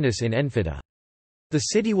near Tunis in Enfida. The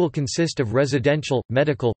city will consist of residential,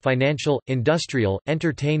 medical, financial, industrial,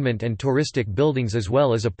 entertainment and touristic buildings as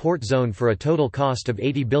well as a port zone for a total cost of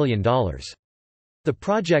 $80 billion. The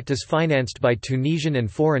project is financed by Tunisian and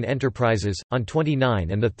foreign enterprises. On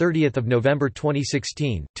 29 and 30 November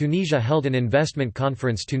 2016, Tunisia held an investment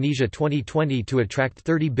conference Tunisia 2020 to attract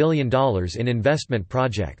 $30 billion in investment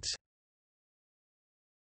projects.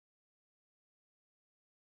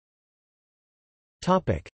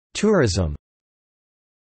 Tourism.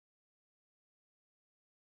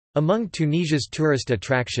 Among Tunisia's tourist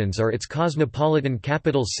attractions are its cosmopolitan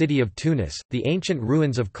capital city of Tunis, the ancient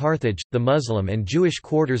ruins of Carthage, the Muslim and Jewish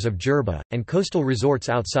quarters of Jerba, and coastal resorts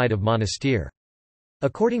outside of Monastir.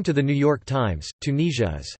 According to the New York Times,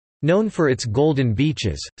 Tunisia is known for its golden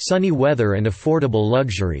beaches, sunny weather and affordable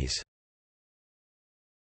luxuries.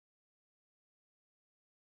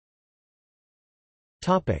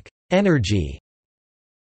 Energy.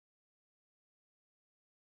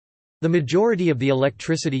 The majority of the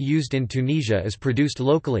electricity used in Tunisia is produced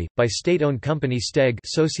locally, by state-owned company STEG,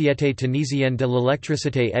 Société Tunisienne de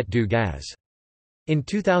l'Électricité et du Gaz. In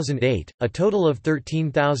 2008, a total of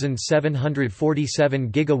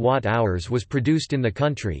 13,747 gigawatt-hours was produced in the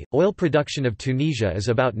country. Oil production of Tunisia is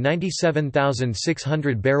about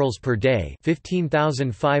 97,600 barrels per day,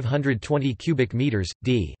 15,520 cubic meters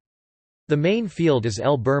d. The main field is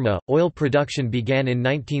El Burma. Oil production began in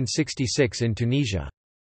 1966 in Tunisia.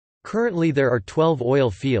 Currently there are 12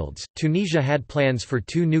 oil fields. Tunisia had plans for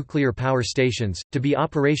 2 nuclear power stations, to be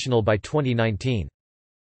operational by 2019.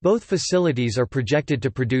 Both facilities are projected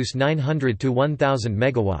to produce 900 to 1,000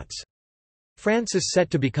 megawatts. France is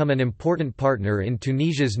set to become an important partner in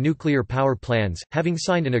Tunisia's nuclear power plans, having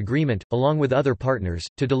signed an agreement, along with other partners,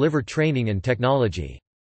 to deliver training and technology.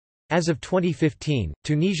 As of 2015,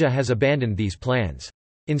 Tunisia has abandoned these plans.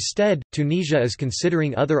 Instead, Tunisia is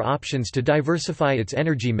considering other options to diversify its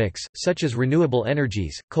energy mix, such as renewable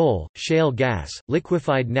energies, coal, shale gas,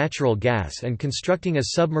 liquefied natural gas, and constructing a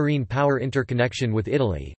submarine power interconnection with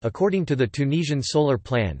Italy. According to the Tunisian Solar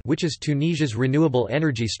Plan, which is Tunisia's renewable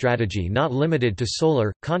energy strategy not limited to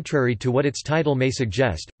solar, contrary to what its title may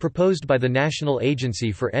suggest, proposed by the National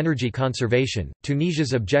Agency for Energy Conservation,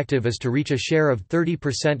 Tunisia's objective is to reach a share of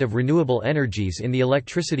 30% of renewable energies in the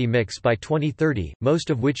electricity mix by 2030,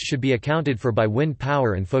 most of which should be accounted for by wind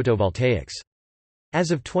power and photovoltaics.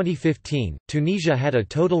 As of 2015, Tunisia had a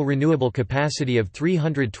total renewable capacity of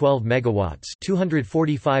 312 megawatts,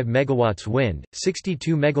 245 megawatts wind,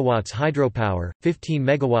 62 megawatts hydropower, 15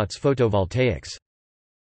 megawatts photovoltaics.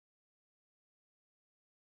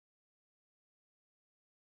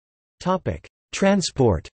 Topic: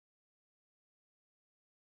 Transport.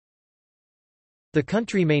 The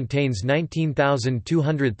country maintains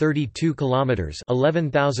 19,232 kilometers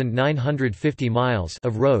 (11,950 miles)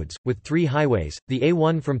 of roads, with 3 highways: the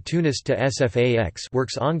A1 from Tunis to Sfax,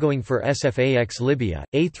 works ongoing for Sfax Libya;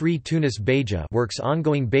 A3 Tunis Beja, works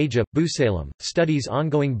ongoing Beja Busalem, studies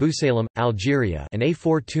ongoing Busalem, Algeria; and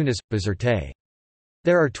A4 Tunis Bizerte.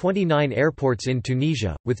 There are 29 airports in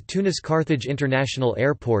Tunisia, with Tunis Carthage International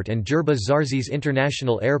Airport and Jerba Zarzis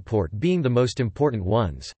International Airport being the most important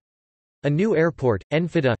ones. A new airport,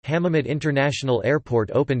 Enfida, Hammamet International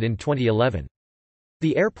Airport, opened in 2011.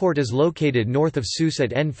 The airport is located north of Sousse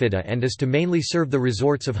at Enfida and is to mainly serve the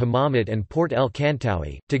resorts of Hammamet and Port El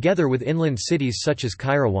Kantaoui, together with inland cities such as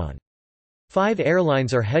Kairouan. 5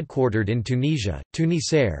 airlines are headquartered in Tunisia: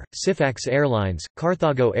 Tunisair, Sifax Airlines,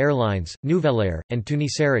 Carthago Airlines, Nouvelair, and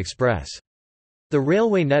Tunisair Express. The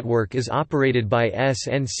railway network is operated by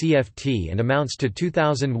SNCFT and amounts to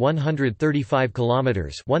 2,135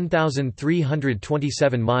 kilometers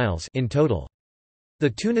 (1,327 miles) in total. The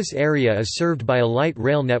Tunis area is served by a light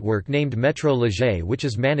rail network named Metro Léger, which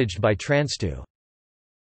is managed by Transtu.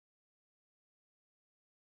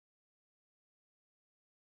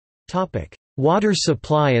 Topic: Water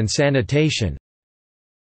supply and sanitation.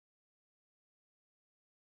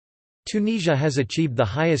 Tunisia has achieved the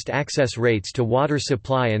highest access rates to water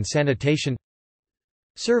supply and sanitation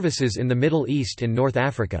services in the Middle East and North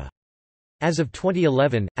Africa. As of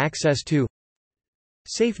 2011, access to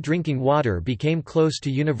safe drinking water became close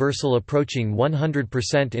to universal, approaching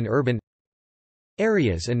 100% in urban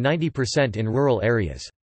areas and 90% in rural areas.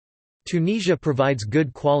 Tunisia provides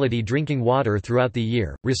good quality drinking water throughout the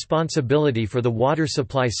year. Responsibility for the water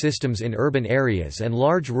supply systems in urban areas and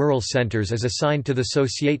large rural centers is assigned to the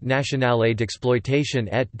Société Nationale d'Exploitation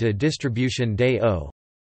et de Distribution des Eaux.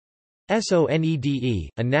 SONEDE,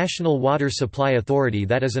 a national water supply authority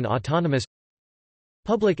that is an autonomous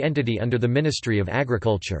public entity under the Ministry of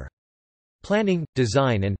Agriculture. Planning,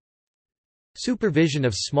 design and supervision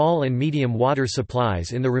of small and medium water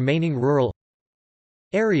supplies in the remaining rural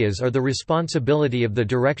areas are the responsibility of the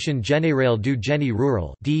Direction Générale du Génie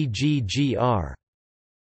Rural (DGGR).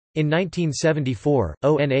 In 1974,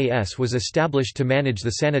 ONAS was established to manage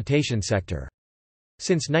the sanitation sector.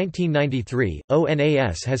 Since 1993,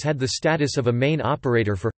 ONAS has had the status of a main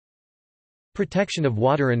operator for protection of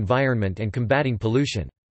water environment and combating pollution.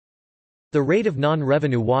 The rate of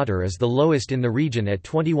non-revenue water is the lowest in the region at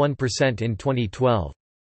 21% in 2012.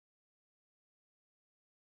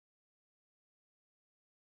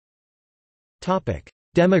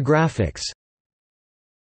 Demographics.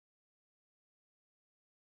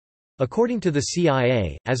 According to the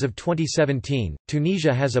CIA, as of 2017,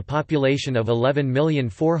 Tunisia has a population of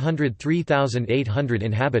 11,403,800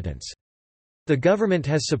 inhabitants. The government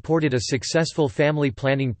has supported a successful family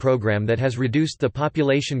planning program that has reduced the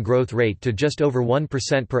population growth rate to just over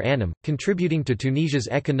 1% per annum, contributing to Tunisia's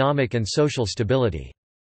economic and social stability.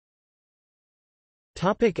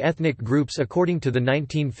 Ethnic groups. According to the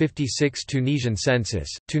 1956 Tunisian census,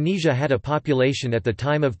 Tunisia had a population at the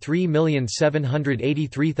time of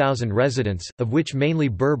 3,783,000 residents, of which mainly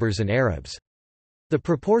Berbers and Arabs. The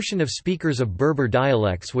proportion of speakers of Berber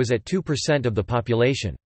dialects was at 2% of the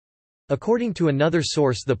population. According to another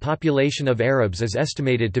source, the population of Arabs is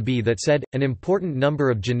estimated to be that said. An important number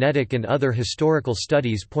of genetic and other historical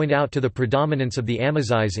studies point out to the predominance of the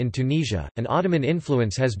Amazigh in Tunisia. An Ottoman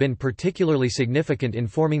influence has been particularly significant in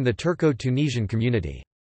forming the Turco-Tunisian community.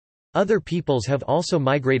 Other peoples have also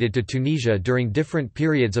migrated to Tunisia during different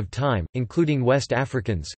periods of time, including West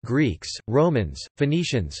Africans, Greeks, Romans,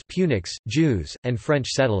 Phoenicians, Punics, Jews, and French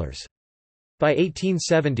settlers. By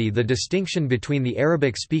 1870, the distinction between the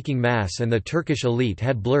Arabic-speaking mass and the Turkish elite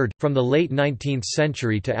had blurred. From the late 19th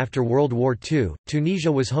century to after World War II,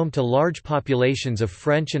 Tunisia was home to large populations of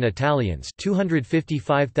French and Italians,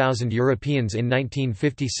 255,000 Europeans in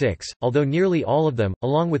 1956, although nearly all of them,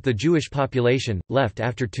 along with the Jewish population, left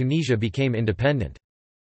after Tunisia became independent.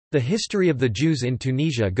 The history of the Jews in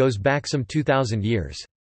Tunisia goes back some 2,000 years.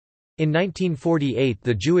 In 1948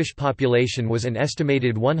 the Jewish population was an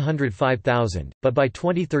estimated 105,000, but by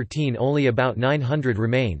 2013 only about 900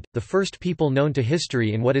 remained. The first people known to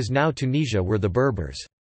history in what is now Tunisia were the Berbers.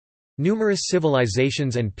 Numerous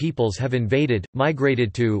civilizations and peoples have invaded,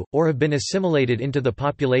 migrated to, or have been assimilated into the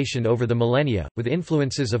population over the millennia, with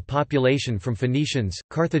influences of population from Phoenicians,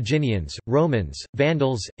 Carthaginians, Romans,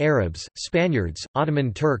 Vandals, Arabs, Spaniards,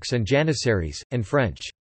 Ottoman Turks and Janissaries, and French.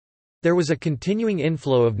 There was a continuing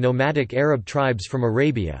inflow of nomadic Arab tribes from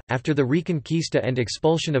Arabia. After the Reconquista and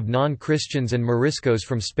expulsion of non-Christians and Moriscos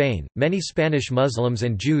from Spain, many Spanish Muslims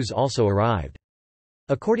and Jews also arrived.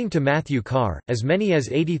 According to Matthew Carr, as many as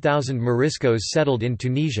 80,000 Moriscos settled in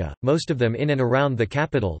Tunisia, most of them in and around the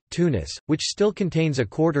capital, Tunis, which still contains a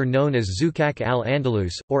quarter known as Zuqaq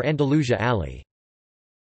al-Andalus, or Andalusia Alley.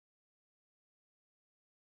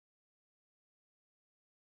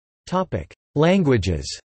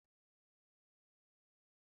 Languages.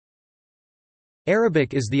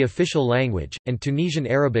 Arabic is the official language, and Tunisian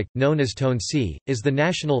Arabic, known as Tounsi, is the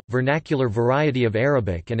national, vernacular variety of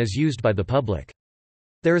Arabic and is used by the public.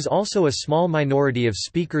 There is also a small minority of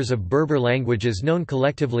speakers of Berber languages known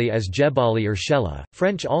collectively as Jebali or Shella.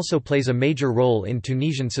 French also plays a major role in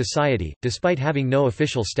Tunisian society, despite having no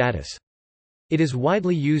official status. It is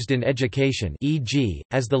widely used in education, e.g.,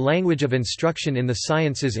 as the language of instruction in the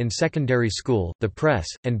sciences in secondary school, the press,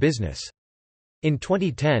 and business. In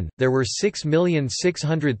 2010, there were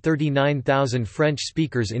 6,639,000 French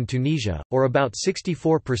speakers in Tunisia, or about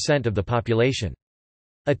 64% of the population.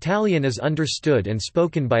 Italian is understood and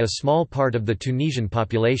spoken by a small part of the Tunisian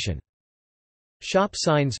population. Shop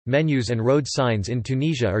signs, menus and road signs in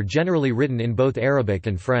Tunisia are generally written in both Arabic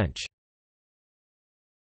and French.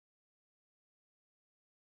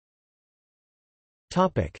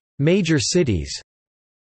 Major cities.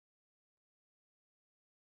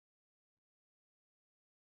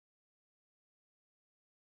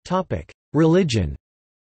 Religion.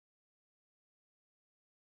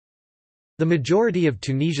 The majority of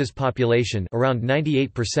Tunisia's population, around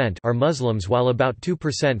 98%, are Muslims, while about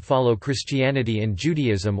 2% follow Christianity and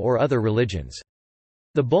Judaism or other religions.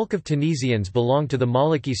 The bulk of Tunisians belong to the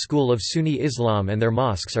Maliki school of Sunni Islam and their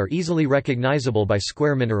mosques are easily recognizable by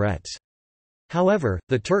square minarets. However,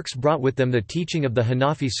 the Turks brought with them the teaching of the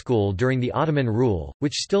Hanafi school during the Ottoman rule,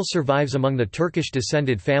 which still survives among the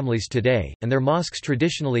Turkish-descended families today, and their mosques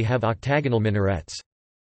traditionally have octagonal minarets.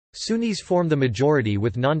 Sunnis form the majority,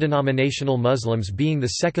 with non-denominational Muslims being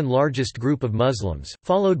the second largest group of Muslims,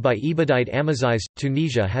 followed by Ibadite Amazighs.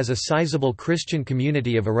 Tunisia has a sizable Christian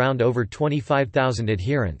community of around over 25,000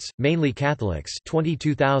 adherents, mainly Catholics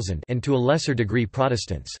 22,000 and to a lesser degree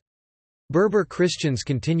Protestants. Berber Christians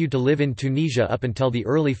continued to live in Tunisia up until the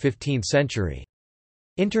early 15th century.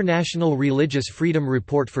 International Religious Freedom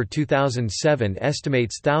Report for 2007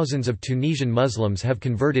 estimates thousands of Tunisian Muslims have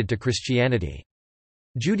converted to Christianity.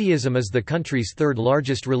 Judaism is the country's third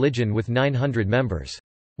largest religion with 900 members.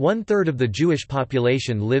 One-third of the Jewish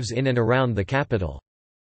population lives in and around the capital.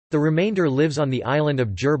 The remainder lives on the island of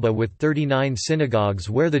Jerba with 39 synagogues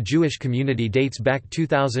where the Jewish community dates back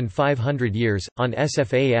 2,500 years. On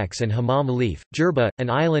Sfax and Hammam Leaf, Jerba, an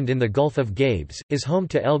island in the Gulf of Gabes, is home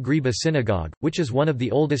to El Ghriba Synagogue, which is one of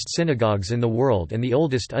the oldest synagogues in the world and the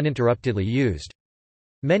oldest uninterruptedly used.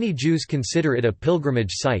 Many Jews consider it a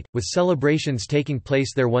pilgrimage site, with celebrations taking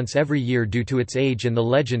place there once every year due to its age and the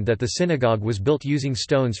legend that the synagogue was built using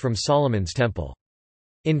stones from Solomon's temple.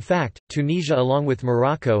 In fact, Tunisia along with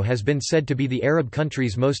Morocco has been said to be the Arab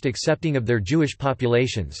countries most accepting of their Jewish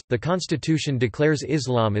populations. The constitution declares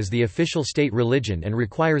Islam as the official state religion and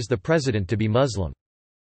requires the president to be Muslim.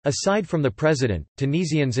 Aside from the president,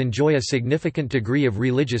 Tunisians enjoy a significant degree of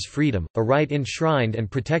religious freedom, a right enshrined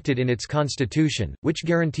and protected in its constitution, which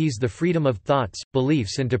guarantees the freedom of thoughts,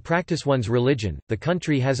 beliefs, and to practice one's religion. The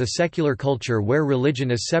country has a secular culture where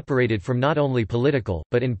religion is separated from not only political,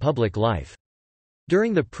 but in public life.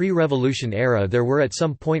 During the pre-revolution era there were at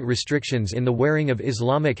some point restrictions in the wearing of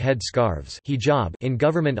Islamic head scarves hijab in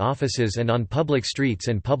government offices and on public streets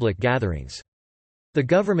and public gatherings. The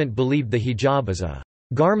government believed the hijab as a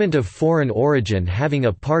garment of foreign origin having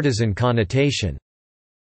a partisan connotation.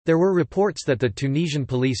 There were reports that the Tunisian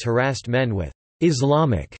police harassed men with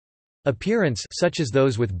Islamic appearance, such as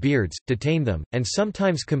those with beards, detained them, and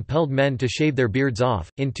sometimes compelled men to shave their beards off.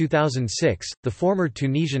 In 2006, the former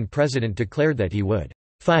Tunisian president declared that he would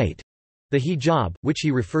fight the hijab, which he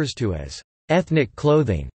refers to as ethnic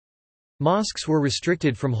clothing. Mosques were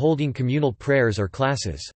restricted from holding communal prayers or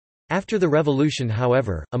classes. After the revolution,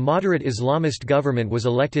 however, a moderate Islamist government was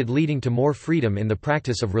elected, leading to more freedom in the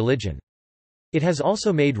practice of religion. It has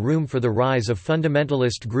also made room for the rise of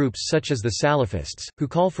fundamentalist groups such as the Salafists, who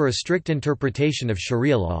call for a strict interpretation of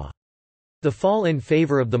Sharia law. The fall in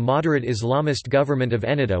favor of the moderate Islamist government of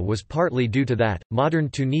Ennahda was partly due to that. Modern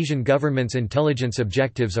Tunisian government's intelligence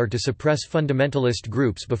objectives are to suppress fundamentalist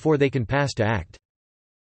groups before they can pass to act.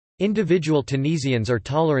 Individual Tunisians are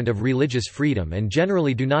tolerant of religious freedom and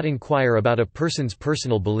generally do not inquire about a person's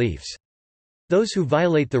personal beliefs. Those who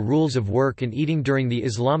violate the rules of work and eating during the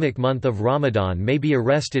Islamic month of Ramadan may be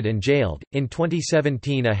arrested and jailed. In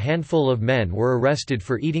 2017, a handful of men were arrested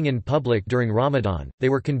for eating in public during Ramadan. They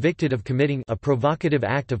were convicted of committing a provocative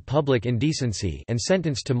act of public indecency and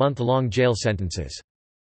sentenced to month-long jail sentences.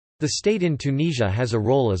 The state in Tunisia has a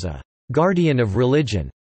role as a guardian of religion,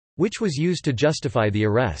 which was used to justify the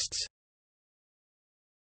arrests.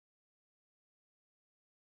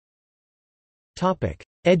 Topic: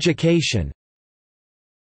 Education.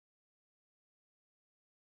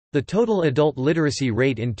 The total adult literacy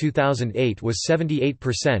rate in 2008 was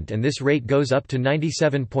 78%, and this rate goes up to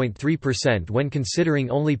 97.3% when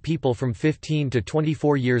considering only people from 15 to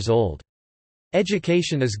 24 years old.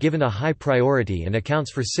 Education is given a high priority and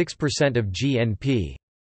accounts for 6% of GNP.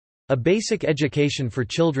 A basic education for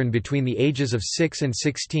children between the ages of 6 and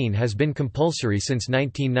 16 has been compulsory since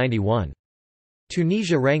 1991.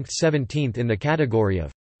 Tunisia ranked 17th in the category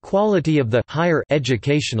of quality of the higher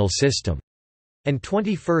educational system, and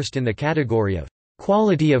 21st in the category of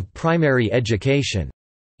quality of primary education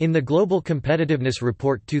in the Global Competitiveness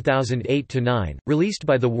Report 2008-9, released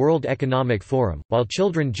by the World Economic Forum. While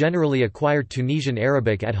children generally acquire Tunisian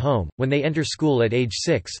Arabic at home, when they enter school at age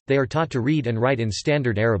 6, they are taught to read and write in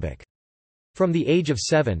Standard Arabic. From the age of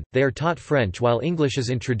 7, they are taught French, while English is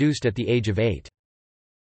introduced at the age of 8.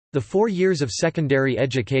 The 4 years of secondary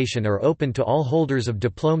education are open to all holders of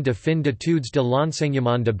Diplôme de fin d'études de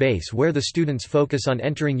l'enseignement de base, where the students focus on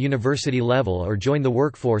entering university level or join the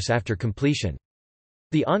workforce after completion.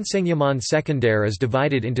 The enseignement secondaire is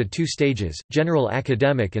divided into 2 stages, general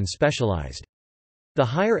academic and specialized. The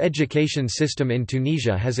higher education system in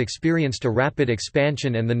Tunisia has experienced a rapid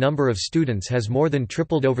expansion, and the number of students has more than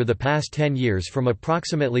tripled over the past 10 years, from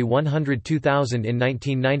approximately 102,000 in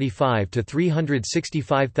 1995 to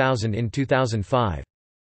 365,000 in 2005.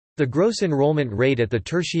 The gross enrollment rate at the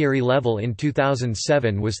tertiary level in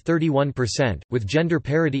 2007 was 31%, with gender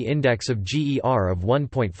parity index of GER of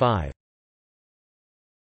 1.5.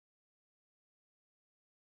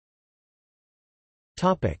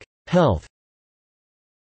 Health.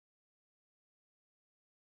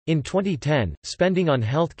 In 2010, spending on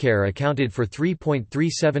healthcare accounted for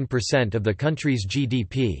 3.37% of the country's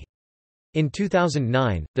GDP. In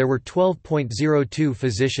 2009, there were 12.02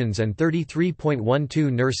 physicians and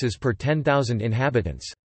 33.12 nurses per 10,000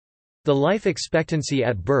 inhabitants. The life expectancy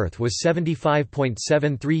at birth was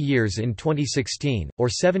 75.73 years in 2016, or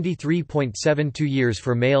 73.72 years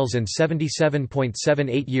for males and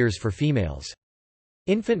 77.78 years for females.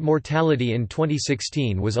 Infant mortality in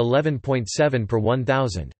 2016 was 11.7 per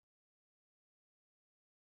 1,000.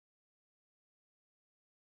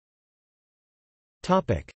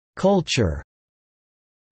 Culture.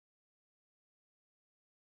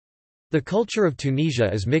 The culture of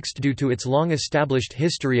Tunisia is mixed due to its long-established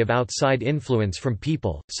history of outside influence from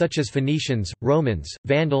people, such as Phoenicians, Romans,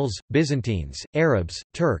 Vandals, Byzantines, Arabs,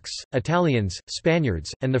 Turks, Italians,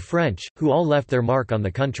 Spaniards, and the French, who all left their mark on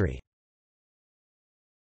the country.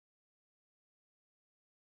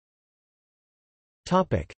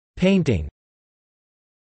 Painting.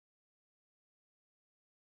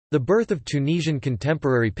 The birth of Tunisian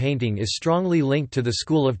contemporary painting is strongly linked to the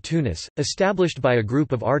School of Tunis, established by a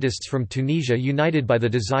group of artists from Tunisia united by the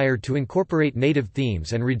desire to incorporate native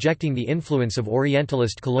themes and rejecting the influence of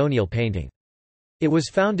Orientalist colonial painting. It was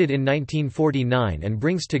founded in 1949 and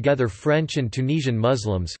brings together French and Tunisian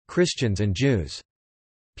Muslims, Christians and Jews.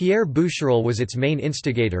 Pierre Boucherel was its main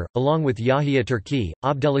instigator, along with Yahya Turki,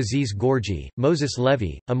 Abdelaziz Gorgi, Moses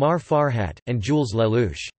Levy, Amar Farhat, and Jules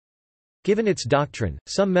Lelouch. Given its doctrine,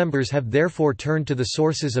 some members have therefore turned to the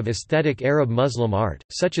sources of aesthetic Arab Muslim art,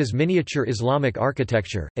 such as miniature Islamic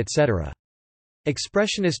architecture, etc.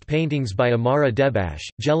 Expressionist paintings by Amara Debash,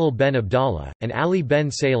 Jelal Ben Abdallah, and Ali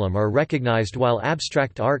Ben Salem are recognized, while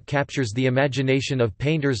abstract art captures the imagination of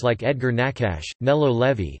painters like Edgar Nakash, Nello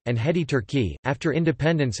Levy, and Hedi Turki. After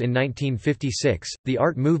independence in 1956, the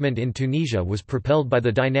art movement in Tunisia was propelled by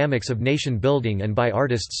the dynamics of nation building and by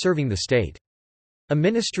artists serving the state. A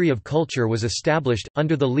Ministry of Culture was established,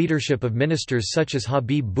 under the leadership of ministers such as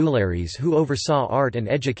Habib Boulairis, who oversaw art and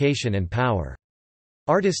education and power.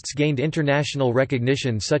 Artists gained international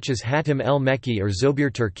recognition such as Hatem El Mekki or Zobir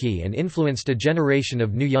Turki and influenced a generation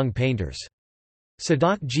of new young painters.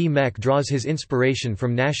 Sadak G. Mek draws his inspiration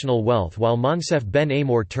from national wealth, while Monsef Ben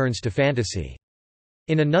Amour turns to fantasy.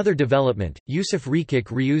 In another development, Yusuf Rekik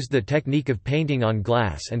reused the technique of painting on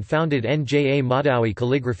glass and founded Nja Madawi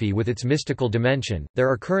calligraphy with its mystical dimension. There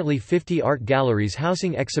are currently 50 art galleries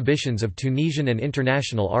housing exhibitions of Tunisian and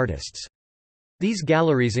international artists. These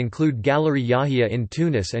galleries include Gallery Yahya in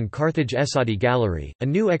Tunis and Carthage Esadi Gallery. A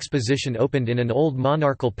new exposition opened in an old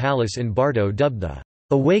monarchal palace in Bardo dubbed the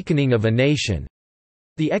Awakening of a Nation.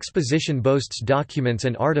 The exposition boasts documents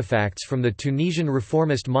and artifacts from the Tunisian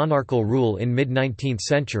reformist monarchal rule in mid-19th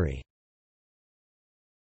century.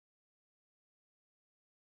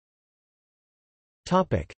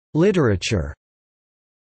 Literature.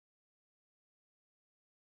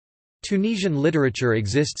 Tunisian literature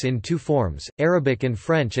exists in two forms, Arabic and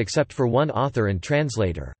French, except for one author and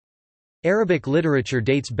translator. Arabic literature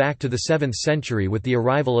dates back to the 7th century with the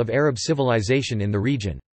arrival of Arab civilization in the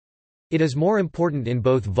region. It is more important in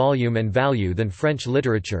both volume and value than French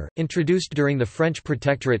literature, introduced during the French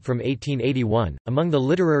Protectorate from 1881. Among the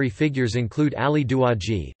literary figures include Ali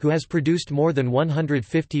Douaji, who has produced more than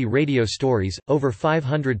 150 radio stories, over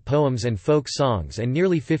 500 poems and folk songs, and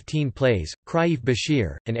nearly 15 plays, Kraif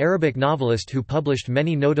Bashir, an Arabic novelist who published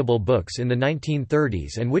many notable books in the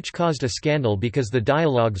 1930s and which caused a scandal because the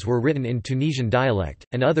dialogues were written in Tunisian dialect,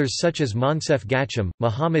 and others such as Monsef Gacham,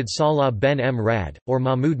 Muhammad Salah Ben M. Rad, or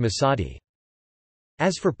Mahmoud Masadi.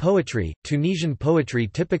 As for poetry, Tunisian poetry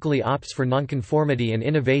typically opts for nonconformity and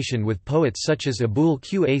innovation with poets such as Aboul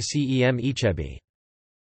Qacem Ichebi.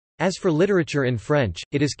 As for literature in French,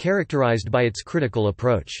 it is characterized by its critical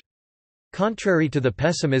approach. Contrary to the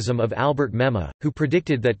pessimism of Albert Memma, who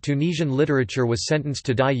predicted that Tunisian literature was sentenced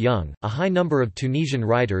to die young, a high number of Tunisian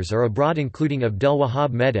writers are abroad, including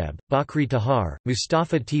Abdelwahab Medeb, Bakri Tahar,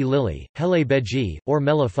 Mustafa T. Lili, Hele Beji, or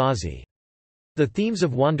Mela Fazi. The themes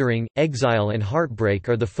of wandering, exile, and heartbreak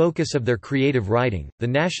are the focus of their creative writing. The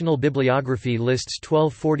National Bibliography lists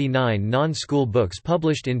 1249 non-school books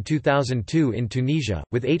published in 2002 in Tunisia,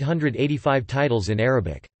 with 885 titles in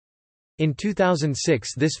Arabic. In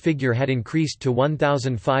 2006, this figure had increased to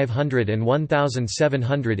 1,500 and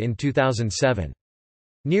 1,700 in 2007.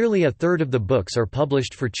 Nearly a third of the books are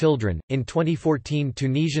published for children. In 2014,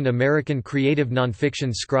 Tunisian American creative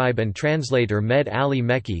nonfiction scribe and translator Med Ali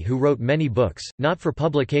Mekki, who wrote many books, not for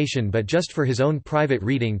publication but just for his own private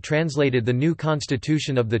reading, translated the new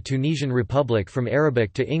constitution of the Tunisian Republic from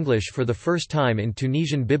Arabic to English for the first time in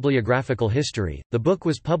Tunisian bibliographical history. The book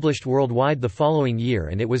was published worldwide the following year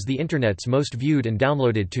and it was the Internet's most viewed and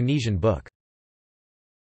downloaded Tunisian book.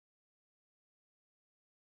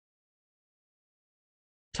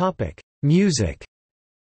 Music.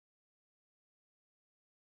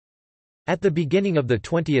 At the beginning of the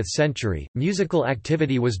 20th century, musical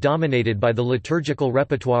activity was dominated by the liturgical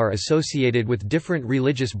repertoire associated with different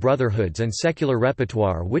religious brotherhoods and secular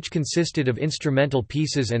repertoire, which consisted of instrumental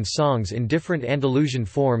pieces and songs in different Andalusian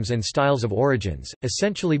forms and styles of origins,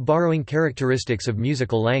 essentially borrowing characteristics of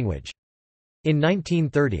musical language. In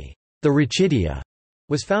 1930, the Rachidia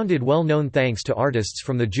was founded, well known thanks to artists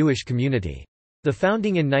from the Jewish community. The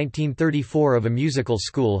founding in 1934 of a musical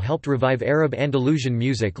school helped revive Arab Andalusian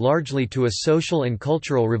music, largely to a social and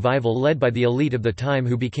cultural revival led by the elite of the time,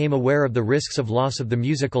 who became aware of the risks of loss of the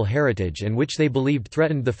musical heritage and which they believed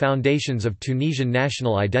threatened the foundations of Tunisian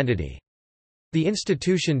national identity. The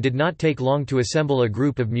institution did not take long to assemble a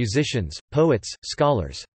group of musicians, poets,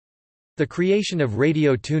 scholars. The creation of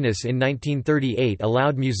Radio Tunis in 1938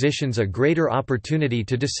 allowed musicians a greater opportunity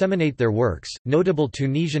to disseminate their works. Notable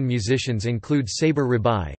Tunisian musicians include Saber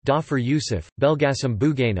Rabai, Dafer Youssef, Belgassem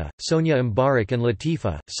Bougaina, Sonia Mbarak and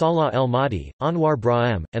Latifa, Salah El Mahdi, Anwar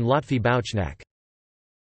Brahim, and Lotfi Bouchnak.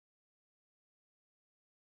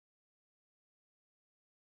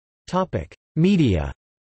 Media.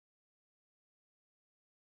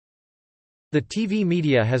 The TV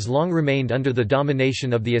media has long remained under the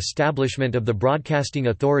domination of the establishment of the Broadcasting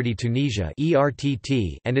Authority Tunisia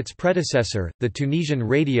and its predecessor, the Tunisian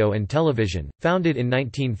Radio and Television, founded in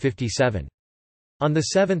 1957. On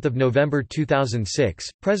 7 November 2006,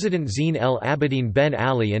 President Zine El Abidine Ben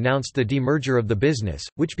Ali announced the demerger of the business,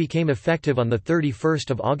 which became effective on 31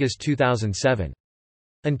 August 2007.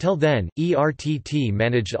 Until then, ERTT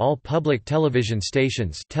managed all public television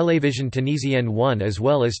stations, Télévision Tunisienne 1 as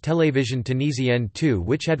well as Télévision Tunisienne 2,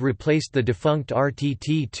 which had replaced the defunct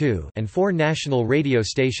RTT2, and 4 national radio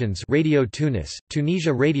stations: Radio Tunis,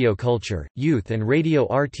 Tunisia Radio Culture, Youth and Radio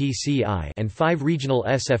RTCI, and 5 regional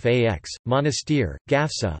SFAX, Monastir,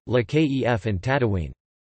 Gafsa, La Kef and Tadawin.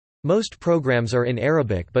 Most programs are in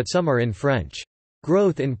Arabic but some are in French.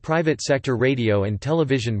 Growth in private sector radio and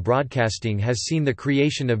television broadcasting has seen the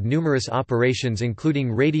creation of numerous operations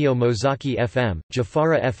including Radio Mozaki FM,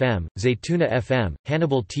 Jafara FM, Zaytuna FM,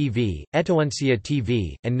 Hannibal TV, Etoansia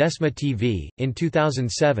TV, and Nesma TV. In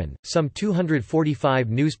 2007, some 245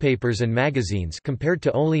 newspapers and magazines compared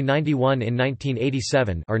to only 91 in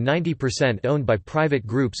 1987 are 90% owned by private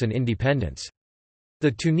groups and independents. The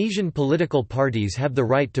Tunisian political parties have the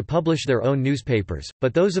right to publish their own newspapers,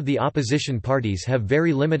 but those of the opposition parties have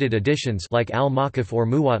very limited editions like Al-Mawqif or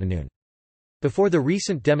Muwatanun. Before the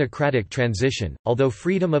recent democratic transition, although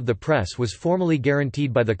freedom of the press was formally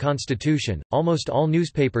guaranteed by the constitution, almost all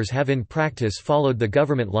newspapers have in practice followed the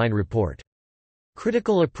government line report.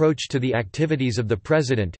 Critical approach to the activities of the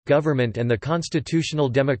president, government and the Constitutional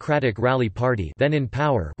Democratic Rally Party, then in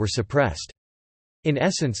power, were suppressed. In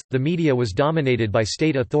essence, the media was dominated by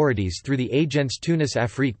state authorities through the Agence Tunis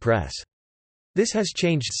Afrique Press. This has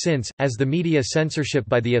changed since, as the media censorship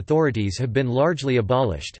by the authorities have been largely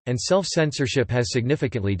abolished, and self-censorship has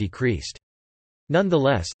significantly decreased.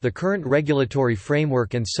 Nonetheless, the current regulatory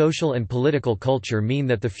framework and social and political culture mean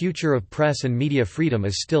that the future of press and media freedom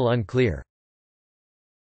is still unclear.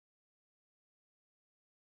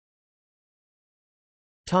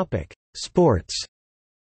 Sports.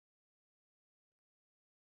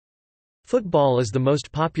 Football is the most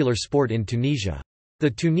popular sport in Tunisia. The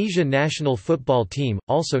Tunisia national football team,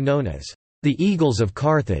 also known as the Eagles of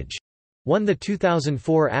Carthage, won the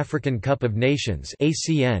 2004 African Cup of Nations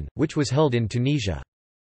 (ACN), which was held in Tunisia.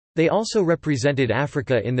 They also represented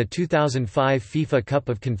Africa in the 2005 FIFA Cup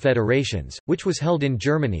of Confederations, which was held in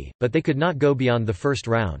Germany, but they could not go beyond the first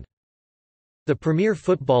round. The premier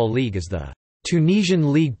football league is the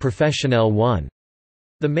Tunisian Ligue Professionnelle 1.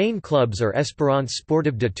 The main clubs are Espérance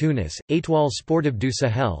Sportive de Tunis, Étoile Sportive du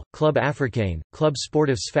Sahel, Club Africain, Club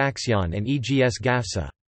Sportif Sfaxion and EGS Gafsa.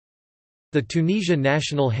 The Tunisia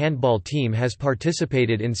national handball team has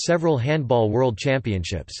participated in several handball world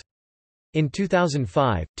championships. In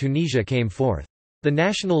 2005, Tunisia came fourth. The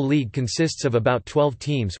national league consists of about 12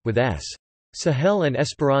 teams, with S. Sahel and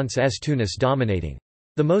Espérance S Tunis dominating.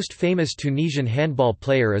 The most famous Tunisian handball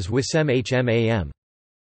player is Wissem Hmam.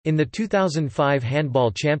 In the 2005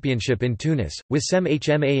 Handball Championship in Tunis, Wissem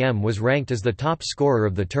Hmam was ranked as the top scorer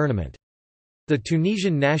of the tournament. The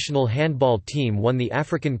Tunisian national handball team won the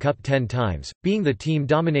African Cup 10 times, being the team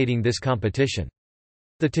dominating this competition.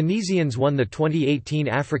 The Tunisians won the 2018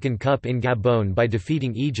 African Cup in Gabon by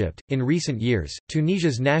defeating Egypt. In recent years,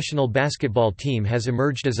 Tunisia's national basketball team has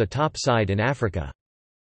emerged as a top side in Africa.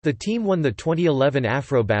 The team won the 2011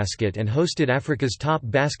 Afrobasket and hosted Africa's top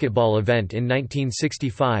basketball event in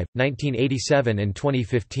 1965, 1987 and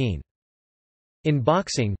 2015. In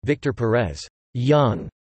boxing, Victor Perez Young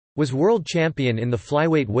Was world champion in the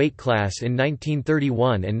flyweight weight class in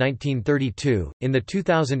 1931 and 1932. In the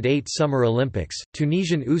 2008 Summer Olympics,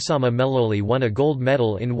 Tunisian Oussama Mellouli won a gold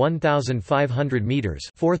medal in 1,500 meters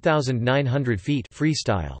 (4,900 feet)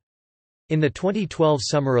 freestyle. In the 2012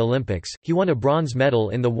 Summer Olympics, he won a bronze medal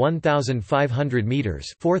in the 1,500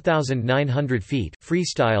 meters (4,900 feet)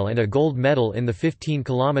 freestyle and a gold medal in the 15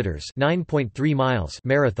 kilometers (9.3 miles)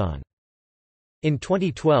 marathon. In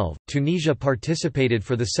 2012, Tunisia participated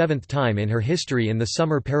for the seventh time in her history in the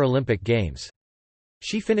Summer Paralympic Games.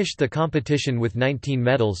 She finished the competition with 19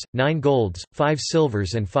 medals, 9 golds, 5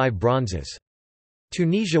 silvers and 5 bronzes.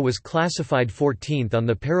 Tunisia was classified 14th on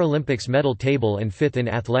the Paralympics medal table and 5th in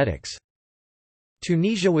athletics.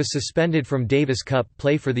 Tunisia was suspended from Davis Cup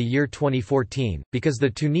play for the year 2014, because the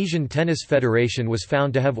Tunisian Tennis Federation was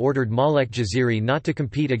found to have ordered Malek Jaziri not to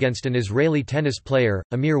compete against an Israeli tennis player,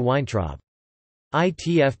 Amir Weintraub.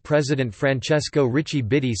 ITF President Francesco Ricci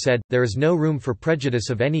Bitti said, "There is no room for prejudice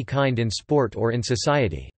of any kind in sport or in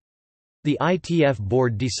society." The ITF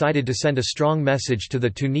board decided to send a strong message to the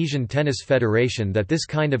Tunisian Tennis Federation that this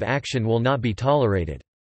kind of action will not be tolerated.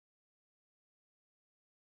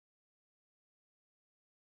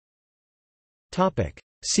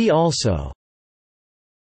 See also: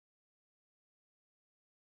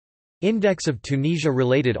 Index of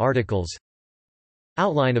Tunisia-related articles,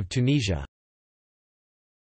 Outline of Tunisia.